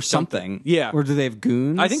 Or something. Yeah. Or do they have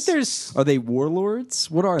goons? I think there's. Are they warlords?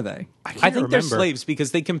 What are they? I think they're remember. slaves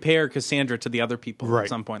because they compare Cassandra to the other people at Right.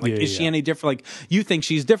 some point. Like, Yeah, is she yeah. any different? Like, you think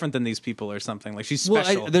she's different than these people or something? Like, she's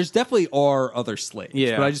special. There's definitely are other slaves.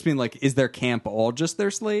 Yeah. But I just mean, like, is their camp all just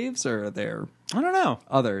their slaves, or are there I don't know.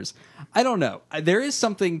 others? I don't know. There is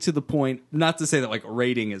something to the point, not to say that, like,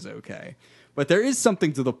 raiding is okay, but there is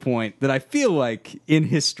something to the point that I feel like in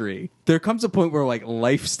history, there comes a point where, like,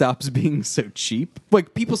 life stops being so cheap.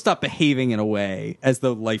 Like, people stop behaving in a way as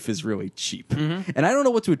though life is really cheap. Mm-hmm. And I don't know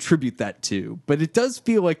what to attribute that to, but it does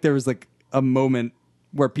feel like there was, like, a moment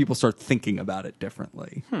where people start thinking about it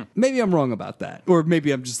differently. Maybe I'm wrong about that. Or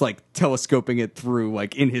maybe I'm just, like, telescoping it through,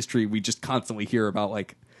 like, in history, we just constantly hear about,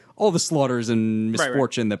 like, all the slaughters and Right, right.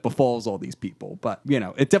 misfortune that befalls all these people. But, you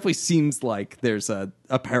know, it definitely seems like there's a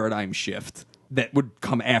paradigm shift that would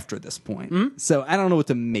come after this point. So I don't know what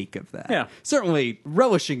to make of that. Yeah. Certainly,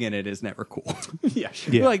 relishing in it is never cool. Yeah,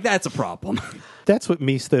 sure. Yeah. Like, that's a problem. That's what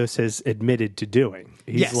Mythos has admitted to doing.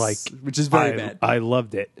 He's Yes, like, which is very bad. I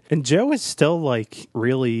loved it. And Joe is still like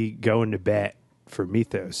really going to bat for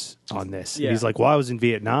Mythos on this. And Yeah. he's like, well, I was in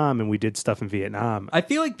Vietnam and we did stuff in Vietnam. I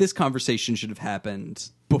feel like this conversation should have happened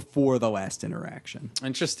before the last interaction.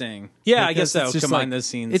 Interesting. Yeah, I guess Because so. it's just Combine like- those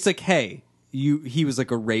scenes. It's like, hey, he was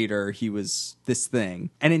like a raider, he was this thing.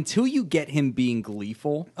 And until you get him being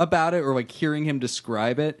gleeful about it or like hearing him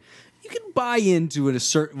describe it, you can buy into it a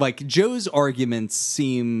certain, like, Joe's arguments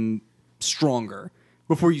seem stronger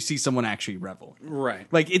before you see someone actually revel. right.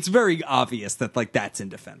 Like, it's very obvious that, like, that's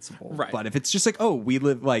indefensible. Right. But if it's just like, oh, we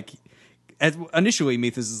live, like, initially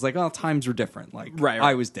Mythos is like, oh, times were different. Like, Right.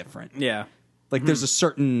 I was different. Yeah. Like, there's a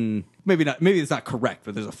certain, maybe it's not correct,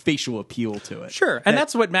 but there's a facial appeal to it. Sure. And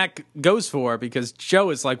that's what Mac goes for because Joe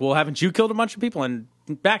is like, well, haven't you killed a bunch of people? And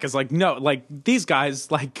Mac is like, no, like these guys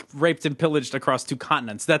like raped and pillaged across 2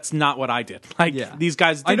 continents. That's not what I did. Like Yeah. these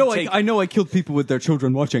guys I didn't know, take... I know I killed people with their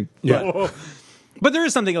children watching. Yeah. But there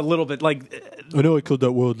is something a little bit like, I know I killed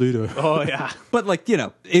that world leader. oh yeah. But, like, you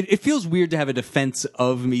know, it feels weird to have a defense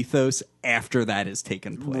of Mythos after that has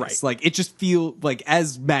taken place. Right. Like, it just feels like,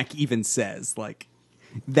 as Mac even says, like,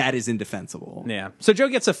 that is indefensible. Yeah. So Joe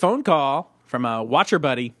gets a phone call from a watcher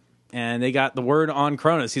buddy, and they got the word on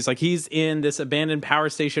Kronos. He's like, he's in this abandoned power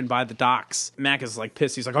station by the docks. Mac is like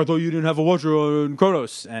pissed. He's like, I thought you didn't have a watcher on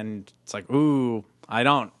Kronos. And it's like, ooh, I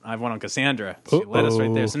don't. I have one on Cassandra. She let us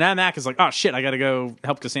right there. So now Mac is like, oh shit, I gotta go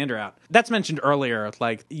help Cassandra out. That's mentioned earlier.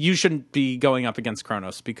 Like, you shouldn't be going up against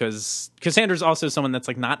Kronos because Cassandra's also someone that's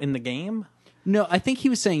like not in the game. No, I think he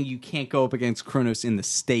was saying you can't go up against Kronos in the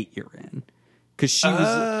state you're in.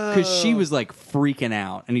 because she was like freaking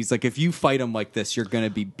out, and he's like, if you fight him like this, you're gonna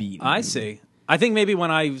be beaten. I see. I think maybe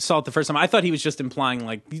when I saw it the first time, I thought he was just implying,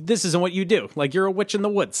 like, this isn't what you do. Like, you're a witch in the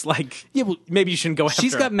woods. Like, Yeah, well, maybe you shouldn't go after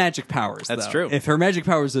She's got him. magic powers. That's though. true. If her magic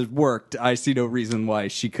powers had worked, I see no reason why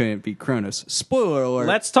she couldn't beat Kronos. Spoiler alert.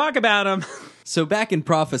 Let's talk about him. So back in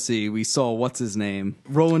Prophecy, we saw what's his name,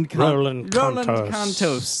 Roland Roland Contos.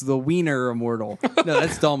 Contos, the Wiener Immortal. No,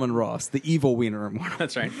 that's Dalman Ross, the evil Wiener Immortal.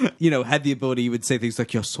 That's right. Had the ability. He would say things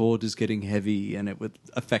like, "Your sword is getting heavy," and it would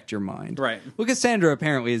affect your mind. Right. Well, Cassandra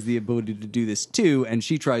apparently has the ability to do this too, and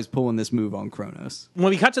she tries pulling this move on Kronos.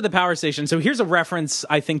 When we cut to the power station, so here's a reference,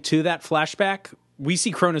 I think, to that flashback. We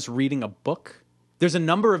see Kronos reading a book. There's a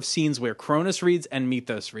number of scenes where Kronos reads and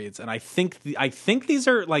Mythos reads, and I think these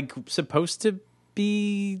are like supposed to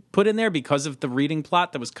be put in there because of the reading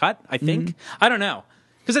plot that was cut. I think I don't know,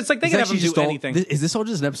 because it's like they can have them do anything. Is this all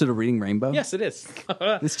just an episode of Reading Rainbow? Yes, it is.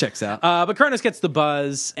 This checks out. But Kronos gets the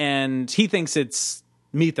buzz, and he thinks it's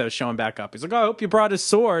Mythos showing back up. He's like, "Oh, I hope you brought his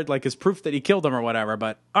sword, like as proof that he killed him or whatever."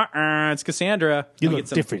 But it's Cassandra. You And we look get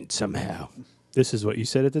some- different somehow. This is what you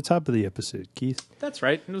said at the top of the episode, Keith. That's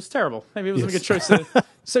right. It was terrible. Maybe it wasn't Yes. a good choice.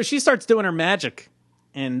 So she starts doing her magic,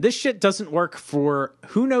 and this shit doesn't work for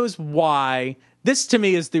who knows why. This, to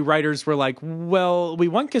me, is the writers were like, well, we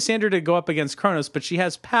want Cassandra to go up against Kronos, but she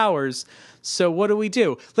has powers, so what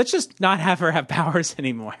do? Let's just not have her have powers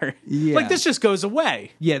anymore. Yeah. Like, this just goes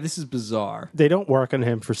away. Yeah, this is bizarre. They don't work on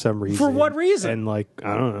him for some reason. For what reason? And I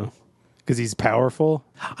don't know. Because he's powerful.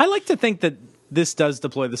 I like to think that this does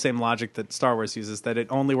deploy the same logic that Star Wars uses, that it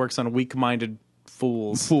only works on weak-minded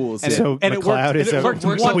fools. Fools, And yeah. So and it McLeod worked, is and it a worked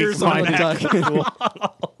weak wonders on minded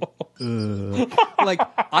Like,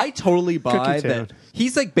 I totally buy Cookie that Town.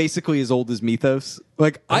 he's like basically as old as Mythos.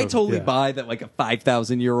 Like, I totally yeah. buy that like a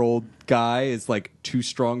 5,000-year-old guy is like too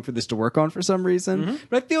strong for this to work on for some reason.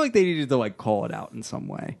 But I feel like they needed to like call it out in some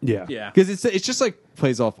way. Yeah. Yeah. Because it's just like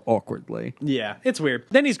plays off awkwardly. Yeah, it's weird.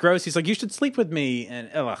 Then he's gross. He's like, "You should sleep with me," and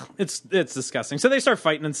it's disgusting. So they start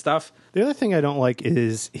fighting and stuff. The other thing I don't like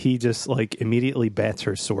is he just immediately bats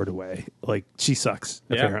her sword away. Like, she sucks,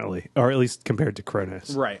 Yeah. apparently. Or at least compared to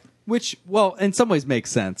Kronos. Right. Which, well, in some ways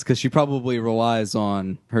makes sense because she probably relies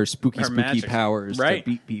on her spooky magic. powers Right. to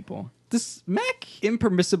beat people. Does Mac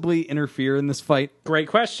impermissibly interfere in this fight? Great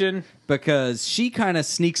question. Because she kind of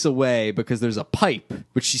sneaks away because there's a pipe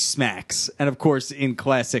which she smacks, and of course in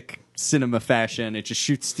classic cinema fashion it just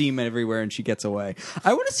shoots steam everywhere and she gets away.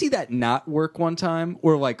 I want to see that not work one time,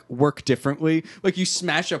 or like work differently. Like you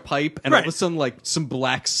smash a pipe and all of a Right. sudden like some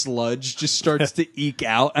black sludge just starts to eke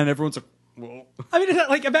out and everyone's like, whoa. I mean,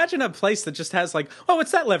 like, imagine a place that just has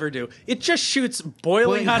what's that lever do? It just shoots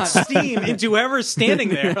boiling hot steam into whoever's standing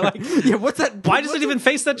there. Like, Yeah, what's that? why does it even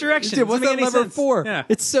face that direction? Yeah, It what's doesn't that make any lever sense. for? Yeah.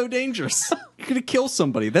 It's so dangerous. You're gonna kill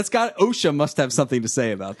somebody. OSHA must have something to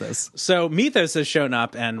say about this. So Mythos has shown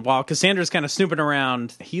up, and while Cassandra's kind of snooping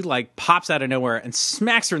around, he pops out of nowhere and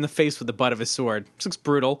smacks her in the face with the butt of his sword. This looks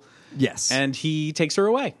brutal. Yes, And he takes her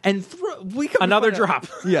away. and we come to Another find out-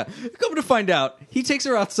 drop. Yeah, come to find out, he takes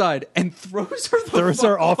her outside and throws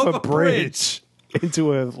her Off a bridge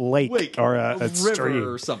into a lake Like, or a river stream.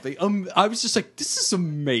 or something. I was just like, this is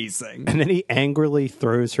amazing. And then he angrily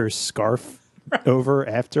throws her scarf over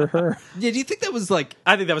after her. Yeah, do you think that was like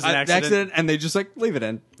I think that was an accident. and they just like leave it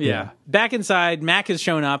in? Yeah. Back inside, Mac has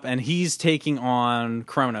shown up, and he's taking on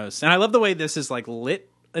Kronos. And I love the way this is lit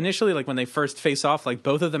initially, when they first face off.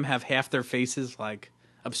 Both of them have half their faces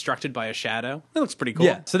obstructed by a shadow. It looks pretty cool.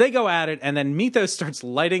 Yeah. So they go at it, and then Mythos starts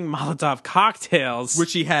lighting Molotov cocktails,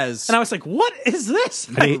 Which he has. and I was like, "What is this?"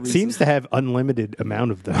 And he seems to have unlimited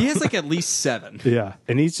amount of them. He has at least 7. Yeah.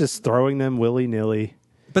 And he's just throwing them willy-nilly.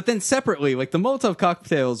 But then separately, the Molotov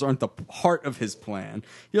cocktails aren't the heart of his plan.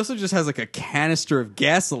 He also just has a canister of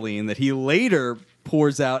gasoline that he later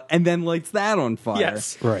pours out and then lights that on fire.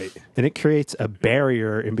 Yes. Right. And it creates a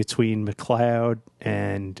barrier in between McLeod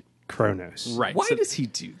and Kronos. Right. Why So- does he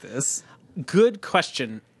do this? Good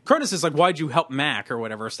question. Kronos is like, "Why'd you help Mac or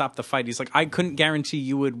whatever? Stop the fight." He's like, "I couldn't guarantee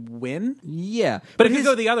you would win." Yeah. But if you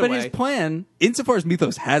go the other but way- his plan, insofar as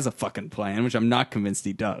Mythos has a fucking plan, which I'm not convinced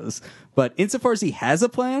he does, but insofar as he has a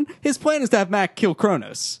plan, his plan is to have Mac kill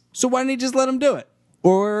Kronos. So why didn't he just let him do it?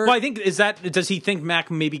 Or Well, I think does he think Mac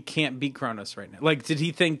maybe can't beat Kronos right now? Did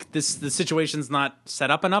he think the situation's not set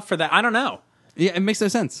up enough for that? I don't know. yeah, it makes no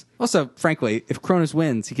sense. Also, frankly, if Kronos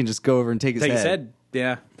wins, he can just go over and take his Take head. his head.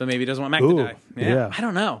 Yeah, but maybe he doesn't want Mac Ooh, to die. yeah. I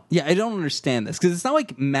don't know. Yeah, I don't understand this because it's not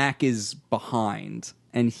like Mac is behind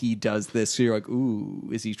and he does this. So you're like, ooh,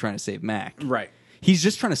 is he trying to save Mac? Right. He's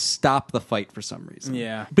just trying to stop the fight for some reason.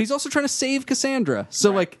 Yeah. But he's also trying to save Cassandra.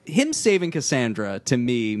 So, like, him saving Cassandra, to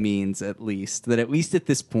me, means at least at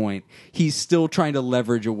this point, he's still trying to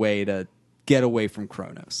leverage a way to get away from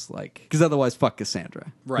Kronos. Like, because otherwise, fuck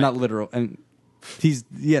Cassandra. Right. Not literal. And he's,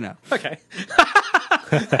 Okay.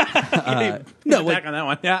 no, Back on that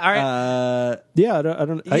one. Yeah, all right. Yeah, I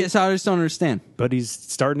don't. I just don't understand. But he's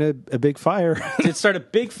starting a big fire. Did start a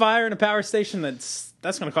big fire in a power station that's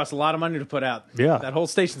going to cost a lot of money to put out. Yeah. That whole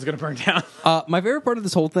station's going to burn down. My favorite part of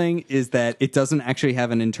this whole thing is that it doesn't actually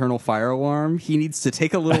have an internal fire alarm. He needs to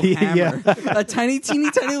take a little hammer, a tiny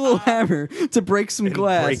little hammer to break some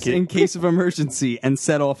glass break it. in case of emergency and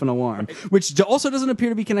set off an alarm, which also doesn't appear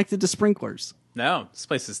to be connected to sprinklers. No, this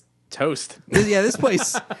place is toast. Yeah, this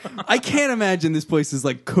place, I can't imagine this place is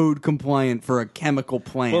like code compliant for a chemical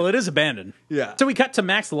plant. Well, it is abandoned. Yeah. So we cut to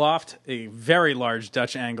Mac's loft, a very large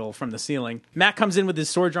Dutch angle from the ceiling. Mac comes in with his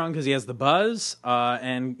sword drawn because he has the buzz,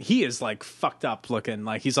 and he is like fucked up looking.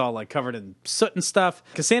 Like he's all like covered in soot and stuff.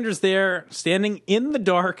 Cassandra's there, standing in the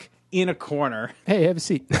dark in a corner. Hey, have a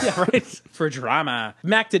seat. Yeah, right. For drama.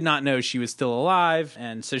 Mac did not know she was still alive,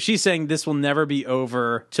 and so she's saying this will never be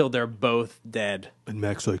over till they're both dead. And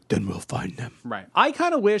Mac's like, then we'll find them. Right. I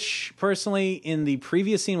kind of wish, personally, in the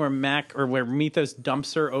previous scene where where Mythos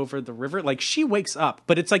dumps her over the river, like she wakes up,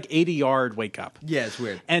 but it's like 80-yard wake up. yeah, it's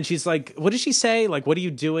weird. And she's like, what does she say? Like, what are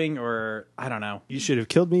you doing? Or, I don't know. You should have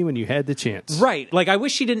killed me when you had the chance. Right. Like, I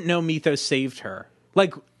wish she didn't know Mythos saved her.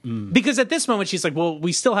 Like, because at this moment she's like, well,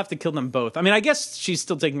 we still have to kill them both. I mean, I guess she's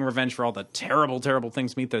still taking revenge for all the terrible, terrible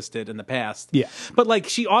things Mythos did in the past. Yeah. But, like,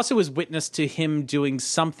 she also is witness to him doing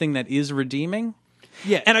something that is redeeming.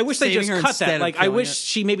 Yeah, And I wish they saving just her cut instead that. of Like, I killing wish her.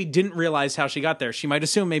 she maybe didn't realize how she got there. She might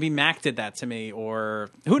assume maybe Mac did that to me, or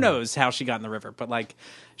who knows how she got in the river. But, like,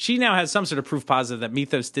 she now has some sort of proof positive that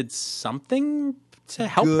Mythos did something to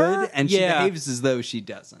help her. Good, and she behaves as though she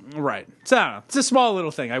doesn't. Right. So, I don't know. It's a small little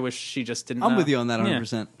thing. I wish she just didn't I'm know. with you on that Yeah.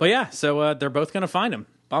 100%. But yeah, so they're both going to find him.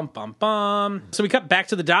 Bum, bum, bum. So we cut back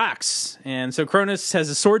to the docks. And so Cronus has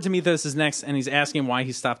a sword to Mythos' next, and he's asking why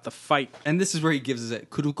he stopped the fight. And this is where he gives us it.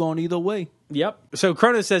 Could have gone either way. Yep. So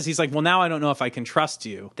Cronus says, he's like, well, now I don't know if I can trust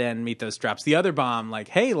you. Then Mythos drops the other bomb, like,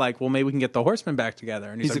 hey, like, well, maybe we can get the horsemen back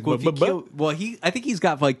together. And he's, He's like, well, if you kill, I think he's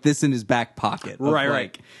got like this in his back pocket. of, Right, like,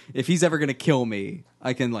 right. If he's ever gonna kill me,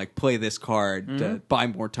 I can like play this card to buy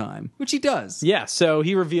more time, which he does. Yeah, so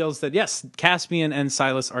he reveals that, yes, Caspian and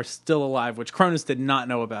Silas are still alive, which Cronus did not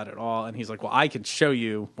know about at all. And he's like, well, I can show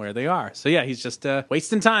you where they are. So yeah, he's just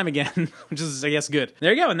wasting time again, which is, I guess, good.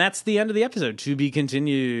 There you go, and that's the end of the episode. To be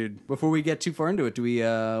continued. Before we get too far into it, do we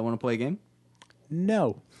want to play a game?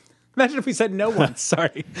 No. Imagine if we said no once.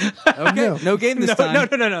 Sorry. Okay, no game this time.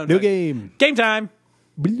 No game. Game time.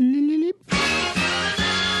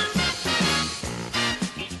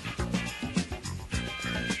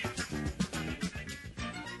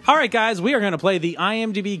 All right, guys, we are going to play the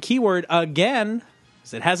IMDb keyword again,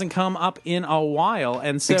 because it hasn't come up in a while.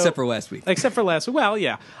 And so, Except for last week. Except for last week. Well,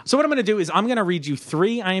 yeah. So what I'm going to do is I'm going to read you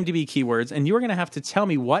 3 IMDb keywords, and you are going to have to tell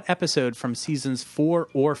me what episode from seasons 4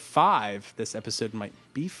 or 5 this episode might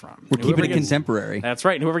be from. We're keeping it contemporary. That's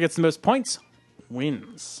right. And whoever gets the most points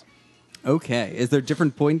wins. Okay. Is there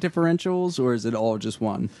different point differentials, or is it all just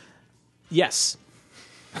one? Yes.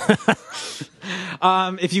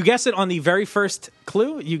 If you guess it on the very first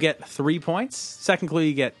clue, you get 3 points. Second clue,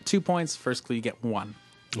 you get 2 points. First clue, you get 1.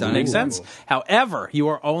 Does that make sense? However, you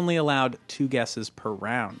are only allowed 2 guesses per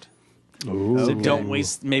round. Ooh. So don't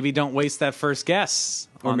waste that first guess.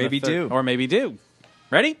 Or on the maybe do. Or maybe do.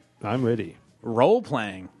 Ready? I'm ready. Role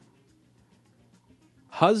playing.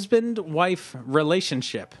 Husband-wife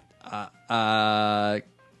relationship.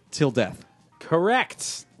 Till death.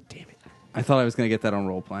 Correct. I thought I was going to get that on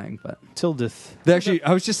role playing, but Tildith. actually,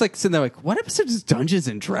 I was just like sitting there, like, what episode is Dungeons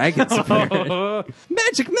and Dragons?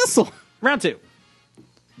 Magic missile. Round 2.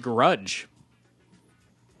 Grudge.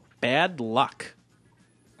 Bad luck.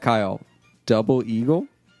 Kyle, double eagle.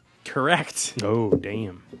 Correct. Oh,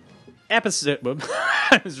 damn. Episode.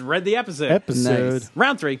 I just read the episode. Episode. Nice.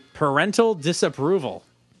 Round 3. Parental disapproval.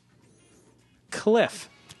 Cliff.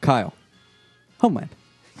 Kyle, Homeland.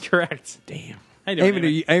 Correct. Damn. How you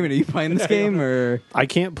doing, Eamon, are you playing this game or? I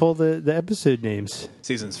can't pull the episode names.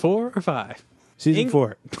 Seasons 4 or 5? Season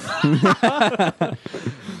 4.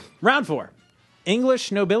 Round 4.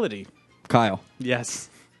 English nobility. Kyle, Yes.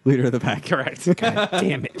 leader of the pack. Correct.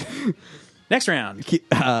 Damn it. Next round.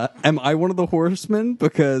 Am I one of the horsemen?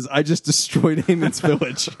 Because I just destroyed Eamon's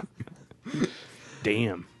village.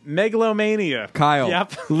 Damn. Megalomania. Kyle,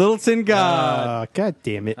 Yep. Littleton God. God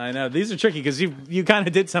damn it. I know. These are tricky because you kind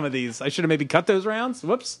of did some of these. I should have maybe cut those rounds.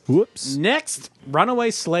 Whoops. Whoops. Next, runaway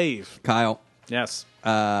slave. Kyle, Yes.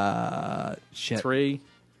 Shit. 3,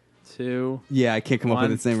 2. Yeah, I can't come up with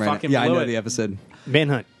One. its name right now. Fucking Yeah, I blew know it. the episode.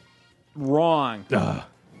 Manhunt. Wrong.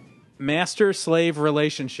 Master-slave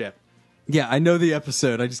relationship. Yeah, I know the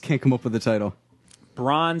episode. I just can't come up with the title.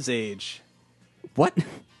 Bronze Age. What?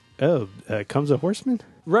 Oh, comes a horseman?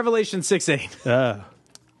 Revelation 6:8.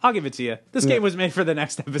 I'll give it to you. This game was made for the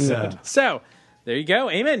next episode. Yeah. So, there you go.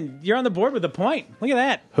 Eamon, you're on the board with a point. Look at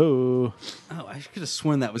that. Oh, Oh, I could have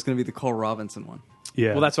sworn that was going to be the Cole Robinson one.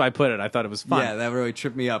 yeah. Well, that's why I put it. I thought it was fun. Yeah, that really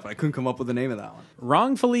tripped me up. I couldn't come up with the name of that one.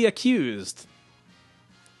 Wrongfully accused.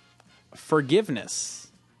 Forgiveness.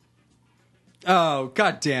 Oh,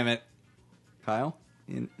 god damn it. Kyle?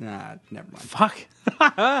 Nah, never mind.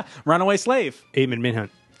 Fuck. Runaway slave. Eamon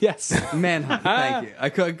Manhunt. Yes. Manhunt. Thank you. I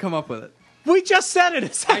couldn't come up with it. We just said it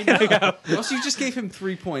a second ago. Also, you just gave him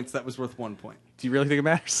 3 points. That was worth 1 point. Do you really think it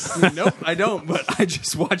matters? Nope, I don't, but I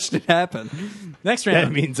just watched it happen. Next That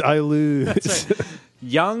round. means I lose. That's right.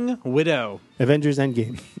 Young widow. Avengers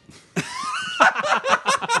Endgame.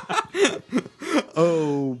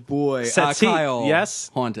 Oh, boy. Settee. Kyle. Yes?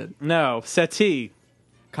 Haunted. No. Settee.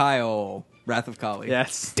 Kyle. Wrath of Kali.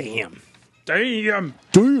 Yes. Damn. Damn.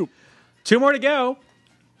 Damn. 2 more to go.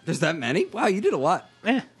 There's that many? Wow, you did a lot.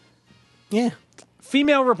 Yeah.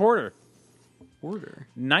 Female reporter. Order.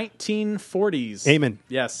 1940s. Eamon.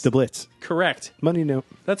 Yes. The Blitz. Correct. Money note.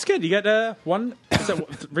 That's good. You got one. Is that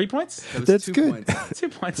 3 points? That was That's 2 good. points. 2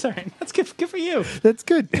 points. All right. That's good. Good for you. That's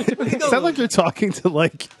good. It sounds like you're talking to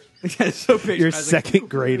like So your patronizing. second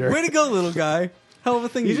grader. Way to go, little guy. Hell of a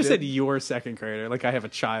thing You you just did. said your second grader, like I have a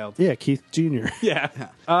child. Yeah, Keith Jr.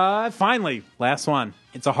 Yeah. Finally, last one.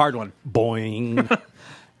 It's a hard one. Boing.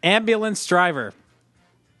 Ambulance driver.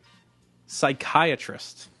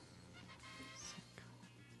 Psychiatrist.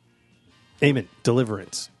 Eamon.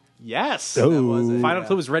 Deliverance. Yes. Oh. Final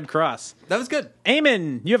clue was Red Cross. That was good.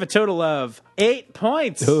 Eamon, you have a total of 8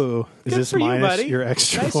 points. Oh. Is Good this for you, minus buddy. your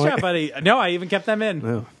extra Nice point? job, buddy. No, I even kept them in.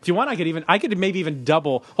 Oh. If you want, I could maybe even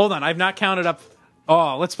double. Hold on, I've not counted up.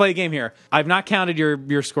 Oh, let's play a game here. I've not counted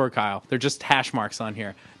your score, Kyle. They're just hash marks on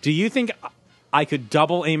here. Do you think I could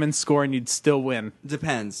double Eamon's score and you'd still win?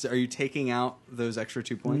 Depends. Are you taking out those extra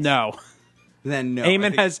 2 points? No. Then no.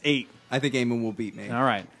 Eamon has 8. I think Eamon will beat me. All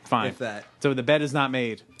right, fine. If that. So the bet is not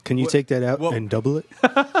made. Can you take that out Well- and double it?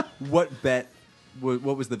 What bet? What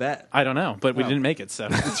was the bet? I don't know, but we Oh. didn't make it, so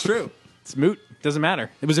It's true. it's moot. Doesn't matter.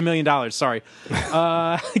 It was $1 million. Sorry.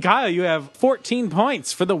 Kyle, you have 14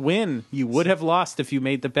 points for the win. You would have lost if you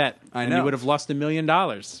made the bet. I And know. you would have lost $1 million.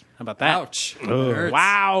 How about that? Ouch. That hurts.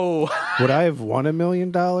 Wow. Would I have won $1 million,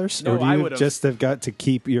 or No, do I you would've. just have got to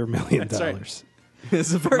keep your $1 million? That's right. This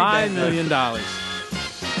is a very My bad $1 bet. million.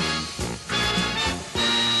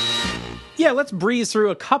 Yeah, let's breeze through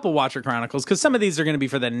a couple Watcher Chronicles because some of these are going to be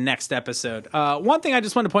for the next episode. One thing I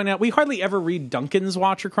just want to point out, we hardly ever read Duncan's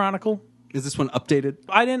Watcher Chronicle. Is this one updated?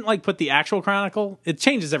 I didn't put the actual chronicle. It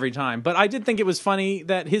changes every time, but I did think it was funny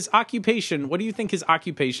that his occupation, what do you think his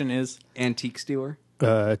occupation is? Antique stealer?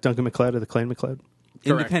 Duncan MacLeod of the Clan MacLeod.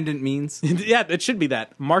 Independent means? Yeah, it should be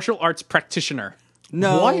that. Martial arts practitioner.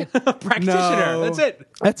 No. What? Practitioner. No. That's it.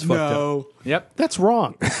 That's fucked up. No. Yep. That's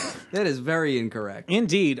wrong. That is very incorrect.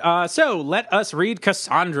 Indeed. So let us read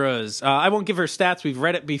Cassandra's. I won't give her stats. We've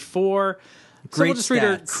read it before. So Great we'll just read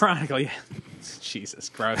her stats. chronicle. Yeah. Jesus,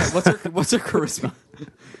 gross. What's her charisma?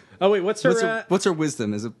 Oh, wait, what's her... What's her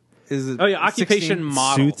wisdom? Is it oh, yeah, occupation 16?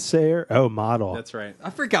 model. Soothsayer. Oh, model. That's right. I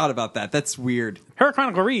forgot about that. That's weird. Her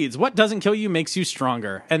chronicle reads, "What doesn't kill you makes you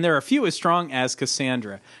stronger, and there are few as strong as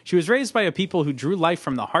Cassandra. She was raised by a people who drew life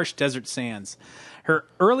from the harsh desert sands. Her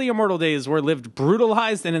early immortal days were lived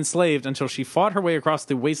brutalized and enslaved until she fought her way across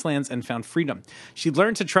the wastelands and found freedom. She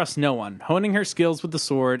learned to trust no one, honing her skills with the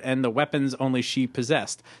sword and the weapons only she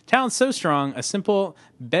possessed. Talents so strong, a simple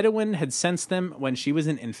Bedouin had sensed them when she was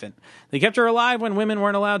an infant. They kept her alive when women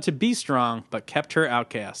weren't allowed to be strong, but kept her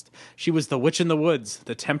outcast. She was the witch in the woods,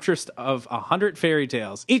 the temptress of 100 fairy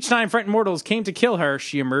tales. Each time frightened mortals came to kill her,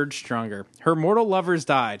 she emerged stronger. Her mortal lovers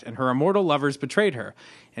died, and her immortal lovers betrayed her,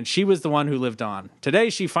 and she was the one who lived on.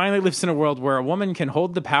 Today, she finally lives in a world where a woman can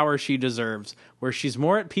hold the power she deserves, where she's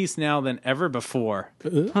more at peace now than ever before."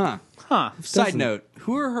 Huh. Huh. Side note,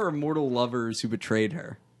 who are her immortal lovers who betrayed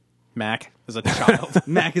her? Mac as a child.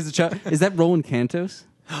 Mac is a child. Is that Roland Cantos?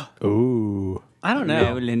 Ooh. I don't know.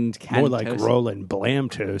 Roland Cantos. More like Roland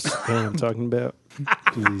Blamtos. You know what I'm talking about?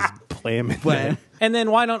 He's blamming. Blam. And then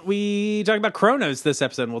why don't we talk about Kronos this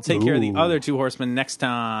episode? And we'll take care of the Ooh. other two horsemen next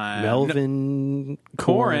time. Melvin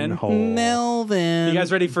Corin. Cornhole. Melvin. You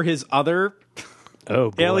guys ready for his other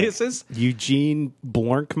Oh, boy. aliases? Eugene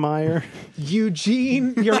Blankmeyer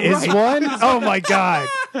Eugene, you're is right. one? Oh, my God.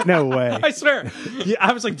 No way. I swear. Yeah,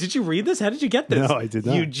 I was like, did you read this? How did you get this? No, I did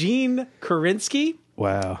not. Eugene Kurinsky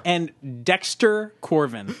Wow. and Dexter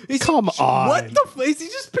Corvin. Come on. What the is he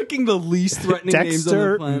just picking the least threatening names on the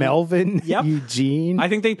Dexter, planet? Melvin, Yep. Eugene. I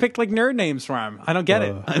think they picked like nerd names for him. I don't get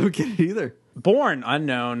it. I don't get it either. Born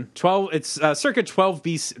unknown. It's circa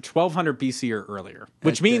 1200 BC or earlier,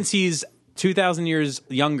 which Okay. means he's 2,000 years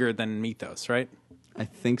younger than Mythos, right? I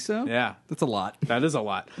think so. Yeah. That's a lot. That is a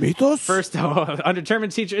lot. Mythos? First,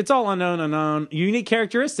 undetermined teacher. It's all unknown. Unique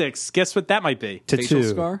characteristics. Guess what that might be? Facial Tattoo.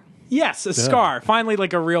 scar. Yes, a scar. Finally,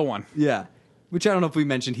 like a real one. Yeah. Which I don't know if we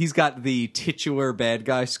mentioned. He's got the titular bad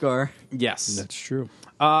guy scar. Yes. That's true.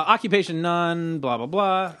 Occupation none. Blah blah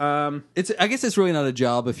blah. I guess it's really not a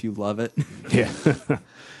job if you love it. Yeah.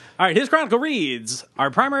 All right, his chronicle reads,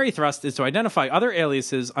 our primary thrust is to identify other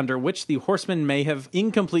aliases under which the horsemen may have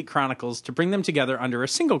incomplete chronicles to bring them together under a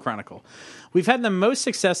single chronicle. We've had the most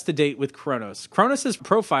success to date with Kronos. Kronos'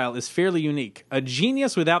 profile is fairly unique. A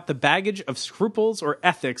genius without the baggage of scruples or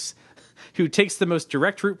ethics who takes the most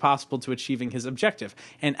direct route possible to achieving his objective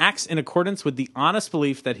and acts in accordance with the honest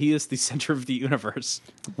belief that he is the center of the universe.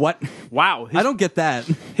 What? Wow. I don't get that.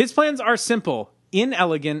 His plans are simple,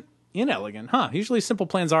 inelegant, huh? Usually simple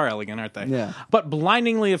plans are elegant, aren't they? Yeah. But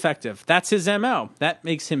blindingly effective. That's his MO. That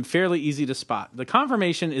makes him fairly easy to spot. The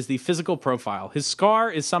confirmation is the physical profile. His scar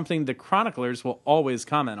is something the chroniclers will always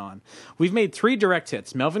comment on. We've made 3 direct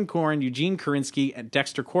hits, Melvin Corrin, Eugene Kurinsky, and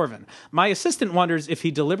Dexter Corvin. My assistant wonders if he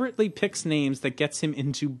deliberately picks names that gets him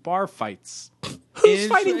into bar fights. Who's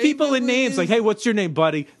fighting people in names? Like, hey, what's your name,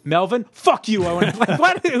 buddy? Melvin? Fuck you, Owen. Like,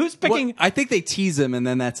 what? Who's picking? Well, I think they tease him, and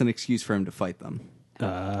then that's an excuse for him to fight them.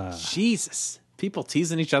 Jesus. People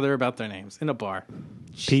teasing each other about their names in a bar.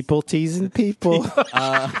 People teasing people.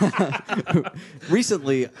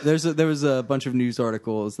 Recently, there was a bunch of news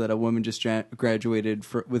articles that a woman just graduated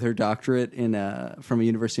with her doctorate from a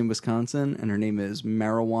university in Wisconsin, and her name is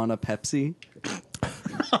Marijuana Pepsi.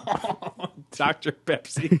 Dr.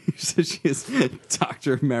 Pepsi. So she is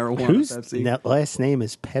Dr. Marijuana Whose Pepsi. last name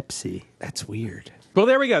is Pepsi? That's weird. Well,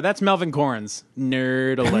 there we go. That's Melvin Corrin's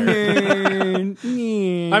nerd alert. I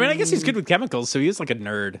mean, I guess he's good with chemicals, so he is like a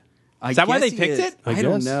nerd. Is that why they picked it? I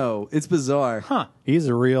don't guess. know. It's bizarre. Huh. He's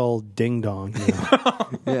a real ding dong.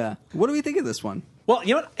 Yeah. What do we think of this one? Well,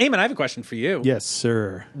 you know what? Eamon, I have a question for you. Yes,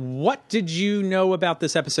 sir. What did you know about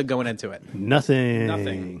this episode going into it?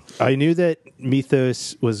 Nothing. I knew that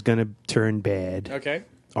Mythos was going to turn bad. Okay.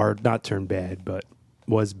 Or not turn bad, but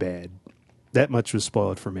was bad. That much was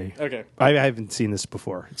spoiled for me. Okay. I haven't seen this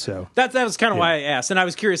before, so That was kind of why I asked, and I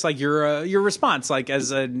was curious, like your response, like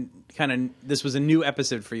as a kind of this was a new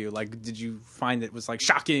episode for you. Like, did you find it was like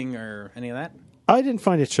shocking or any of that? I didn't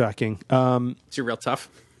find it shocking. Is you real tough?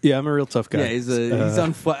 Yeah, I'm a real tough guy. Yeah, he's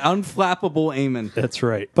unflappable Eamon. That's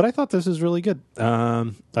right. But I thought this was really good. I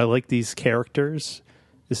like these characters.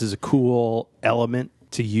 This is a cool element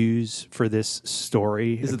to use for this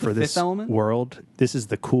story Is and it the for this fifth element? world. This is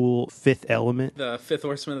the cool 5th element. The 5th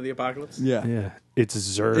horseman of the apocalypse? Yeah, it's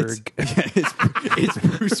Zurg.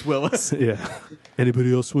 It's Bruce Willis. Yeah.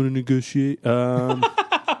 Anybody else want to negotiate?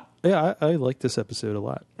 Yeah, I like this episode a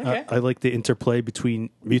lot. Okay. I like the interplay between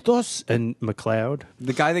Mythos and McLeod.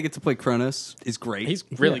 The guy that gets to play Kronos is great. He's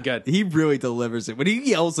really good. He really delivers it. When he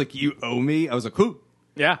yells like "You owe me," I was like, "Who?"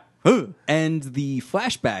 Yeah. And the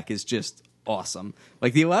flashback is just awesome.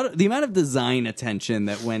 Like the amount of design attention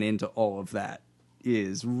that went into all of that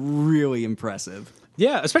is really impressive.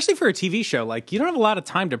 Yeah, especially for a TV show. Like, you don't have a lot of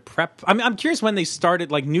time to prep. I mean, I'm curious when they started,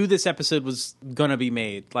 like, knew this episode was going to be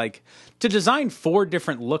made. Like, to design 4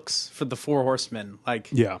 different looks for the 4 horsemen. Like,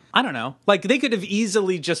 Yeah. I don't know. Like, they could have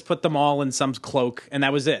easily just put them all in some cloak, and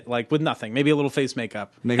that was it. Like, with nothing. Maybe a little face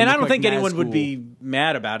makeup. Make And them I look don't like think anyone would Nazgul. be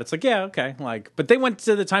mad about it. It's like, yeah, okay. Like, but they went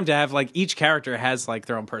to the time to have, like, each character has, like,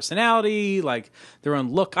 their own personality, like, their own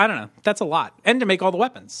look. I don't know. That's a lot. And to make all the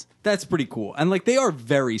weapons. That's pretty cool. And like they are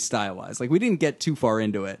very stylized. Like we didn't get too far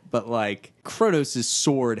into it, but like Kronos'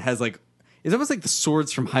 sword has like it's almost like the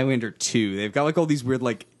swords from Highlander 2. They've got like all these weird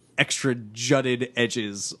like extra jutted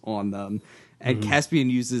edges on them. And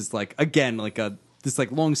Caspian uses like again like this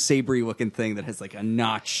like long sabery looking thing that has like a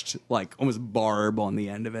notched like almost barb on the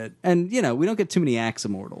end of it. And you know, we don't get too many axe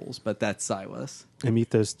immortals, but that's Silas. And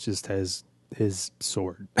Mythos just has his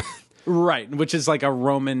sword. Right. Which is like a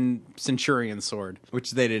Roman centurion sword.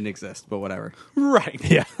 Which they didn't exist, but whatever. Right.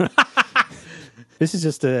 Yeah. This is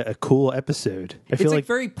just a cool episode. I It's feel like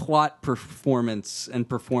very plot performance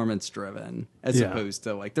driven as Yeah. opposed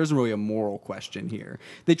to like there's really a moral question here.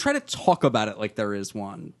 They try to talk about it like there is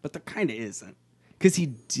one, but there kind of isn't because he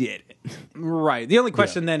did it. Right. The only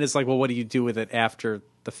question then is like, well, what do you do with it after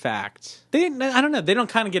the fact. I don't know. They don't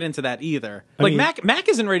kind of get into that either. Like, mean- Mac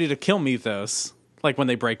isn't ready to kill Mythos, like, when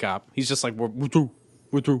they break up. He's just like, we're through.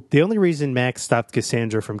 We're through. The only reason Max stopped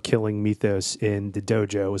Cassandra from killing Mythos in the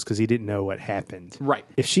dojo was because he didn't know what happened. Right.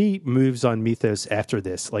 If she moves on Mythos after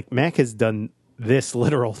this, like, Mac has done this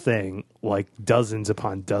literal thing like dozens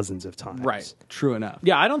upon dozens of times. Right. True enough.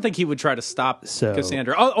 Yeah, I don't think he would try to stop So-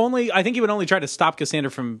 Cassandra. I think he would only try to stop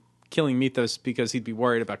Cassandra from killing Mythos because he'd be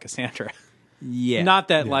worried about Cassandra. Yeah. Not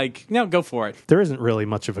that, like, no, go for it. There isn't really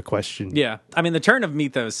much of a question. Yeah. I mean, the turn of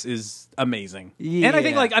Mythos is amazing. And I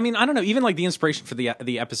think, Yeah. like, I mean, I don't know, even, like, the inspiration for the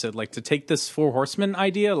episode, like, to take this Four Horsemen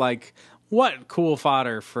idea, like, what cool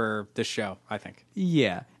fodder for this show, I think.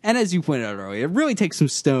 Yeah. And as you pointed out earlier, it really takes some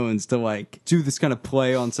stones to, like, do this kind of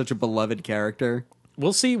play on such a beloved character.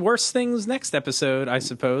 We'll see worse things next episode, I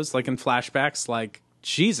suppose, like in flashbacks, like,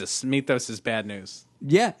 Jesus, Mythos is bad news.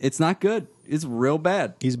 Yeah, it's not good. It's real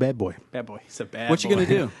bad. He's a bad boy. Bad boy. He's a bad What you boy. gonna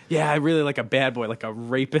do? Yeah, I really like a bad boy, like a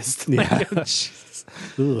rapist. Yeah. Like, Jesus.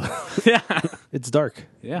 Ugh. Yeah. It's dark.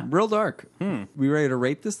 Yeah. Real dark. We ready to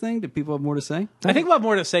rate this thing? Do people have more to say? I think we'll have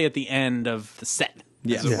more to say at the end of the set,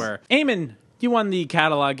 Yes. as it Yeah. were. Eamon, you won the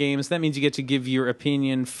catalog games. That means you get to give your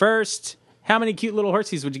opinion first. How many cute little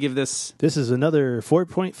horsies would you give this? This is another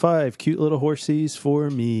 4.5 cute little horsies for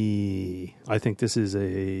me. I think this is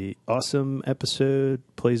a awesome episode.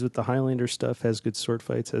 Plays with the Highlander stuff, has good sword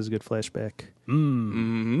fights, has a good flashback.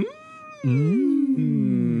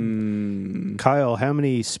 Kyle, how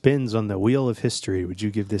many spins on the Wheel of History would you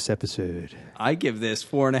give this episode? I give this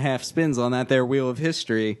 4.5 spins on that there Wheel of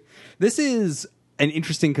History. This is an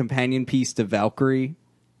interesting companion piece to Valkyrie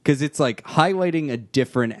because it's like highlighting a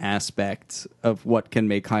different aspect of what can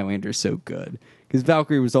make Highlander so good. Because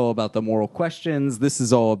Valkyrie was all about the moral questions. This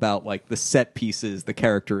is all about like the set pieces, the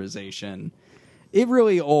characterization. It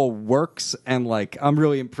really all works, and like I'm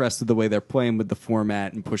really impressed with the way they're playing with the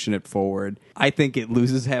format and pushing it forward. I think it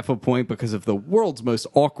loses half a point because of the world's most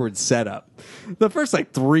awkward setup. The first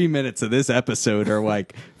like 3 minutes of this episode are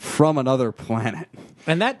like from another planet.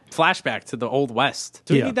 And that flashback to the Old West.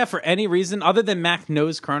 Do we Yeah. need that for any reason other than Mac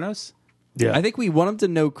knows Kronos? Yeah. I think we want him to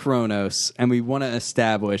know Kronos, and we want to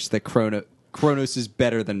establish that Kronos is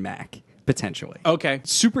better than Mac, potentially. Okay.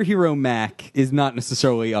 Superhero Mac is not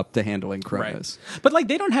necessarily up to handling Kronos. But, like,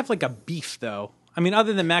 they don't have, like, a beef, though. I mean,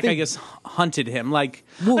 other than Mac, I guess, hunted him. Like,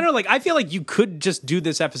 I don't know, like, I feel like you could just do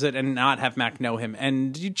this episode and not have Mac know him,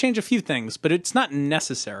 and you change a few things, but it's not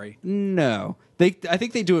necessary. No, I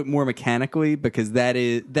think they do it more mechanically because that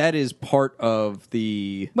is part of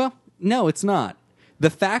the. Well, no, it's not. The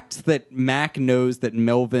fact that Mac knows that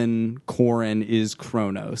Melvin Corrin is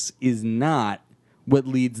Kronos is not what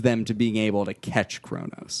leads them to being able to catch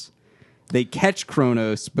Kronos. They catch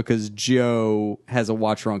Kronos because Joe has a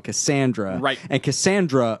watcher on Cassandra, Right. And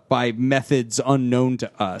Cassandra, by methods unknown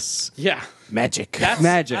to us, Yeah. Magic.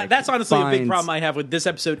 Magic That's honestly a big finds- problem I have with this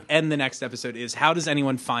episode and the next episode is how does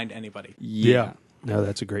anyone find anybody? Yeah. No,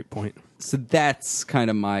 that's a great point. So that's kind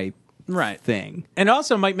of my thing. And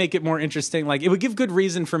also might make it more interesting. Like, it would give good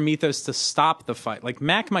reason for Mythos to stop the fight. Like,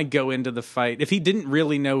 Mac might go into the fight if he didn't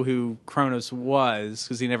really know who Kronos was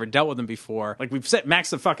because he never dealt with him before. Like, we've said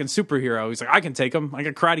Mac's a fucking superhero. He's like, I can take him. I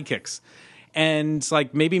got karate kicks. And,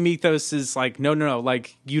 like, maybe Mythos is like, no,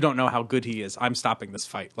 like, you don't know how good he is. I'm stopping this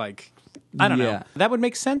fight. Like, I don't Yeah. know. That would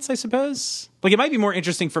make sense, I suppose. Like, it might be more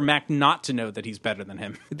interesting for Mac not to know that he's better than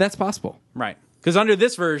him. That's possible. Right. Because under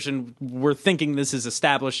this version, we're thinking this is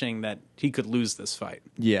establishing that he could lose this fight.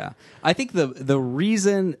 Yeah. I think the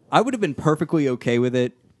reason I would have been perfectly okay with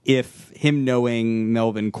it if him knowing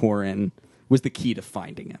Melvin Corrin was the key to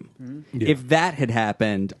finding him. If that had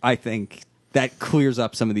happened, I think that clears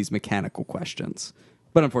up some of these mechanical questions.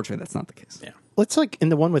 But unfortunately, that's not the case. Yeah. Let's like in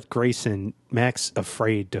the one with Grayson, Mac's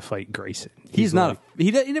afraid to fight Grayson. He's not. like,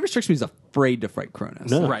 He never strikes me as afraid to fight Kronos.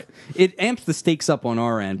 No. Right. It amps the stakes up on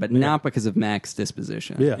our end, but not because of Mac's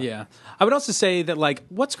disposition. Yeah. Yeah. I would also say that, like,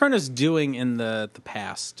 what's Kronos doing in the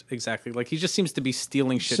past exactly? Like, he just seems to be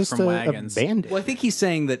stealing It's shit just from a wagons. bandit. Well, I think he's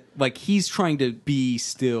saying that, like, he's trying to be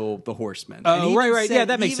still the horseman. Oh, And he even right. Yeah,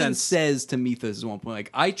 that makes he even sense. says to Mythos at one point, like,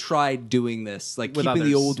 I tried doing this, like, With keeping others.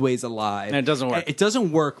 the old ways alive. And it doesn't work. It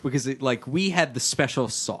doesn't work because, we had the special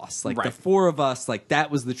sauce. Like, the Right. four of us, like, that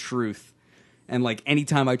was the truth. And, like,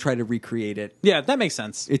 anytime I try to recreate it, Yeah, that makes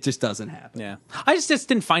sense. it just doesn't happen. Yeah, I just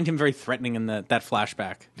didn't find him very threatening in that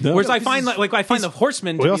flashback. No. Whereas No, I find I find the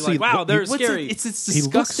horsemen to we be also like, see- wow, they're What's scary. It's this He looks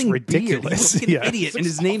disgusting ridiculous. beard. He's like Yeah. an idiot, and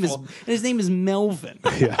Looks his name is Melvin.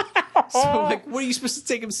 Yeah. So, like, what are you supposed to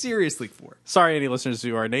take him seriously for? Sorry, any listeners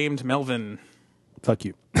who are named Melvin. Fuck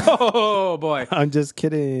you. Oh boy. I'm just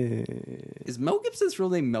kidding. Is Mel Gibson's real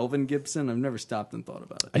name Melvin Gibson? I've never stopped and thought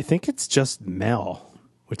about it. I think it's just Mel.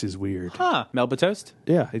 which is weird. Huh. Melba Toast?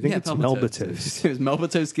 Yeah, I think Yeah, it's Melba Toast. It was Melba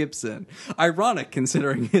Toast Gibson. Ironic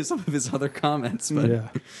considering some of his other comments, but Yeah.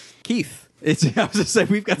 Keith. I was just saying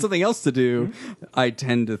we've got something else to do. I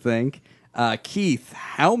tend to think. Keith,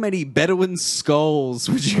 how many Bedouin skulls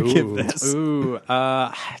would you give this? Ooh.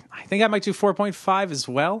 I think I might do 4.5 as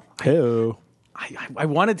well. Hey-o. I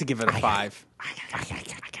wanted to give it a 5.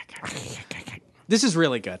 This is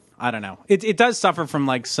really good. I don't know. It does suffer from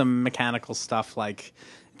like some mechanical stuff. Like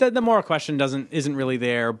the moral question isn't really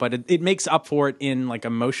there, but it makes up for it in like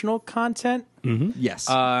emotional content. Yes.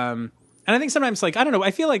 And I think sometimes, like, I don't know,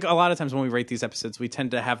 I feel like a lot of times when we rate these episodes, we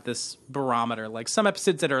tend to have this barometer. Like, some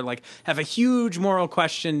episodes that are, like, have a huge moral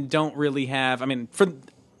question don't really have, I mean,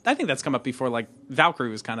 I think that's come up before, like,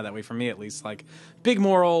 Valkyrie was kind of that way for me, at least. Like, big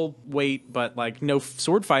moral weight, but, like, no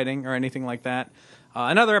sword fighting or anything like that.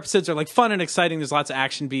 And other episodes are, like, fun and exciting. There's lots of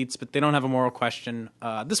action beats, but they don't have a moral question.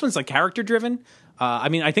 This one's, like, character-driven. I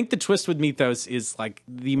mean, I think the twist with Mythos is, like,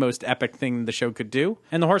 the most epic thing the show could do.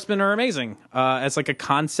 And the Horsemen are amazing. As, like, a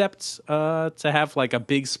concept to have, like, a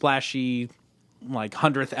big, splashy, like,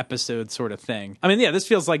 100th episode sort of thing. I mean, yeah, this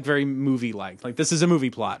feels, like, very movie-like. Like, this is a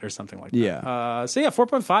movie plot or something like that. Yeah. So, yeah,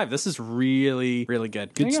 4.5. This is really, really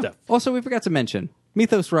good. Good There you go. stuff. Also, we forgot to mention,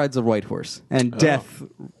 Mythos rides a white horse, and death...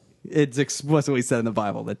 It's explicitly said in the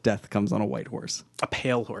Bible that death comes on a white horse. A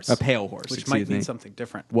pale horse. A pale horse, Which excuse might mean me. something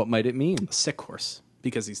different. What might it mean? Sick horse.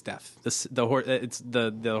 Because he's deaf. The horse. It's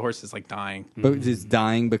the horse is like dying. But he's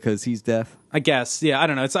dying because he's deaf? I guess. Yeah. I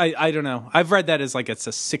don't know. I don't know. I've read that as like it's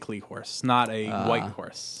a sickly horse, not a white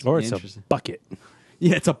horse. Or it's a Interesting. bucket.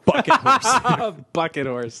 Yeah, it's a bucket horse. A bucket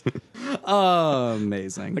horse,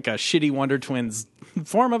 Amazing. like a shitty Wonder Twins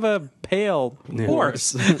form of a pale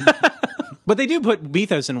horse. But they do put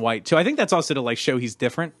Mythos in white too. I think that's also to like show he's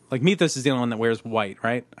different. Like Mythos is the only one that wears white,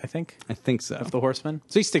 right? I think. I think so. Of the Horsemen.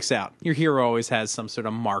 So he sticks out. Your hero always has some sort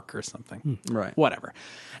of mark or something. Right. Whatever.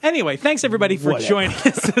 Anyway, thanks everybody for joining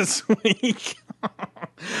us this week.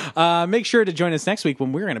 Make sure to join us next week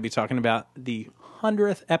when we're going to be talking about the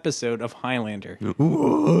 100th episode of Highlander.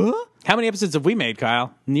 How many episodes have we made,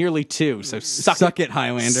 Kyle? Nearly 2. So suck it,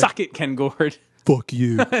 Highlander. Suck it, Ken Gord. Fuck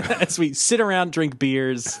you. As we sit around, drink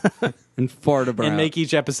beers, And fart about. and make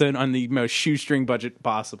each episode on the most shoestring budget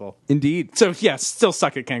possible. Indeed. So, yes, still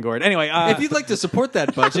suck it, Ken Gord. Anyway, If you'd like to support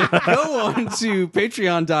that budget, go on to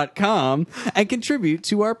patreon.com and contribute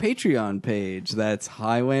to our Patreon page. That's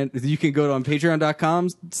Highlander. You can go on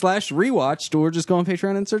patreon.com/rewatched or just go on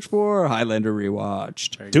Patreon and search for Highlander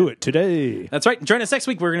Rewatched. Do it today. that's right. Join us next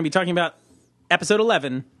week. We're going to be talking about episode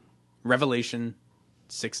 11, Revelation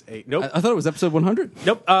 6-8. Nope. I thought it was episode 100.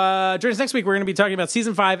 Nope. Join us next week. We're going to be talking about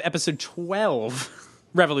season 5, episode 12,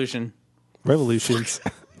 Revolution. Revolutions.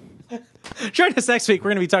 Join us next week. We're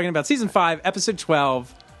going to be talking about season 5, episode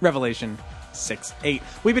 12, Revelation 6-8.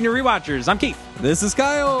 We've been your rewatchers. I'm Keith. This is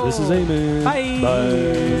Kyle. This is Eamon. Bye.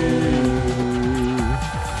 Bye.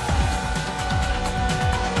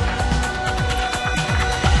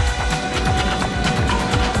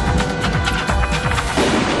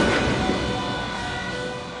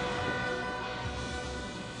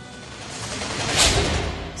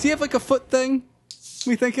 Does he have like a foot thing?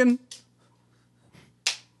 We thinking?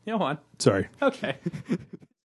 Go on. Sorry. Okay.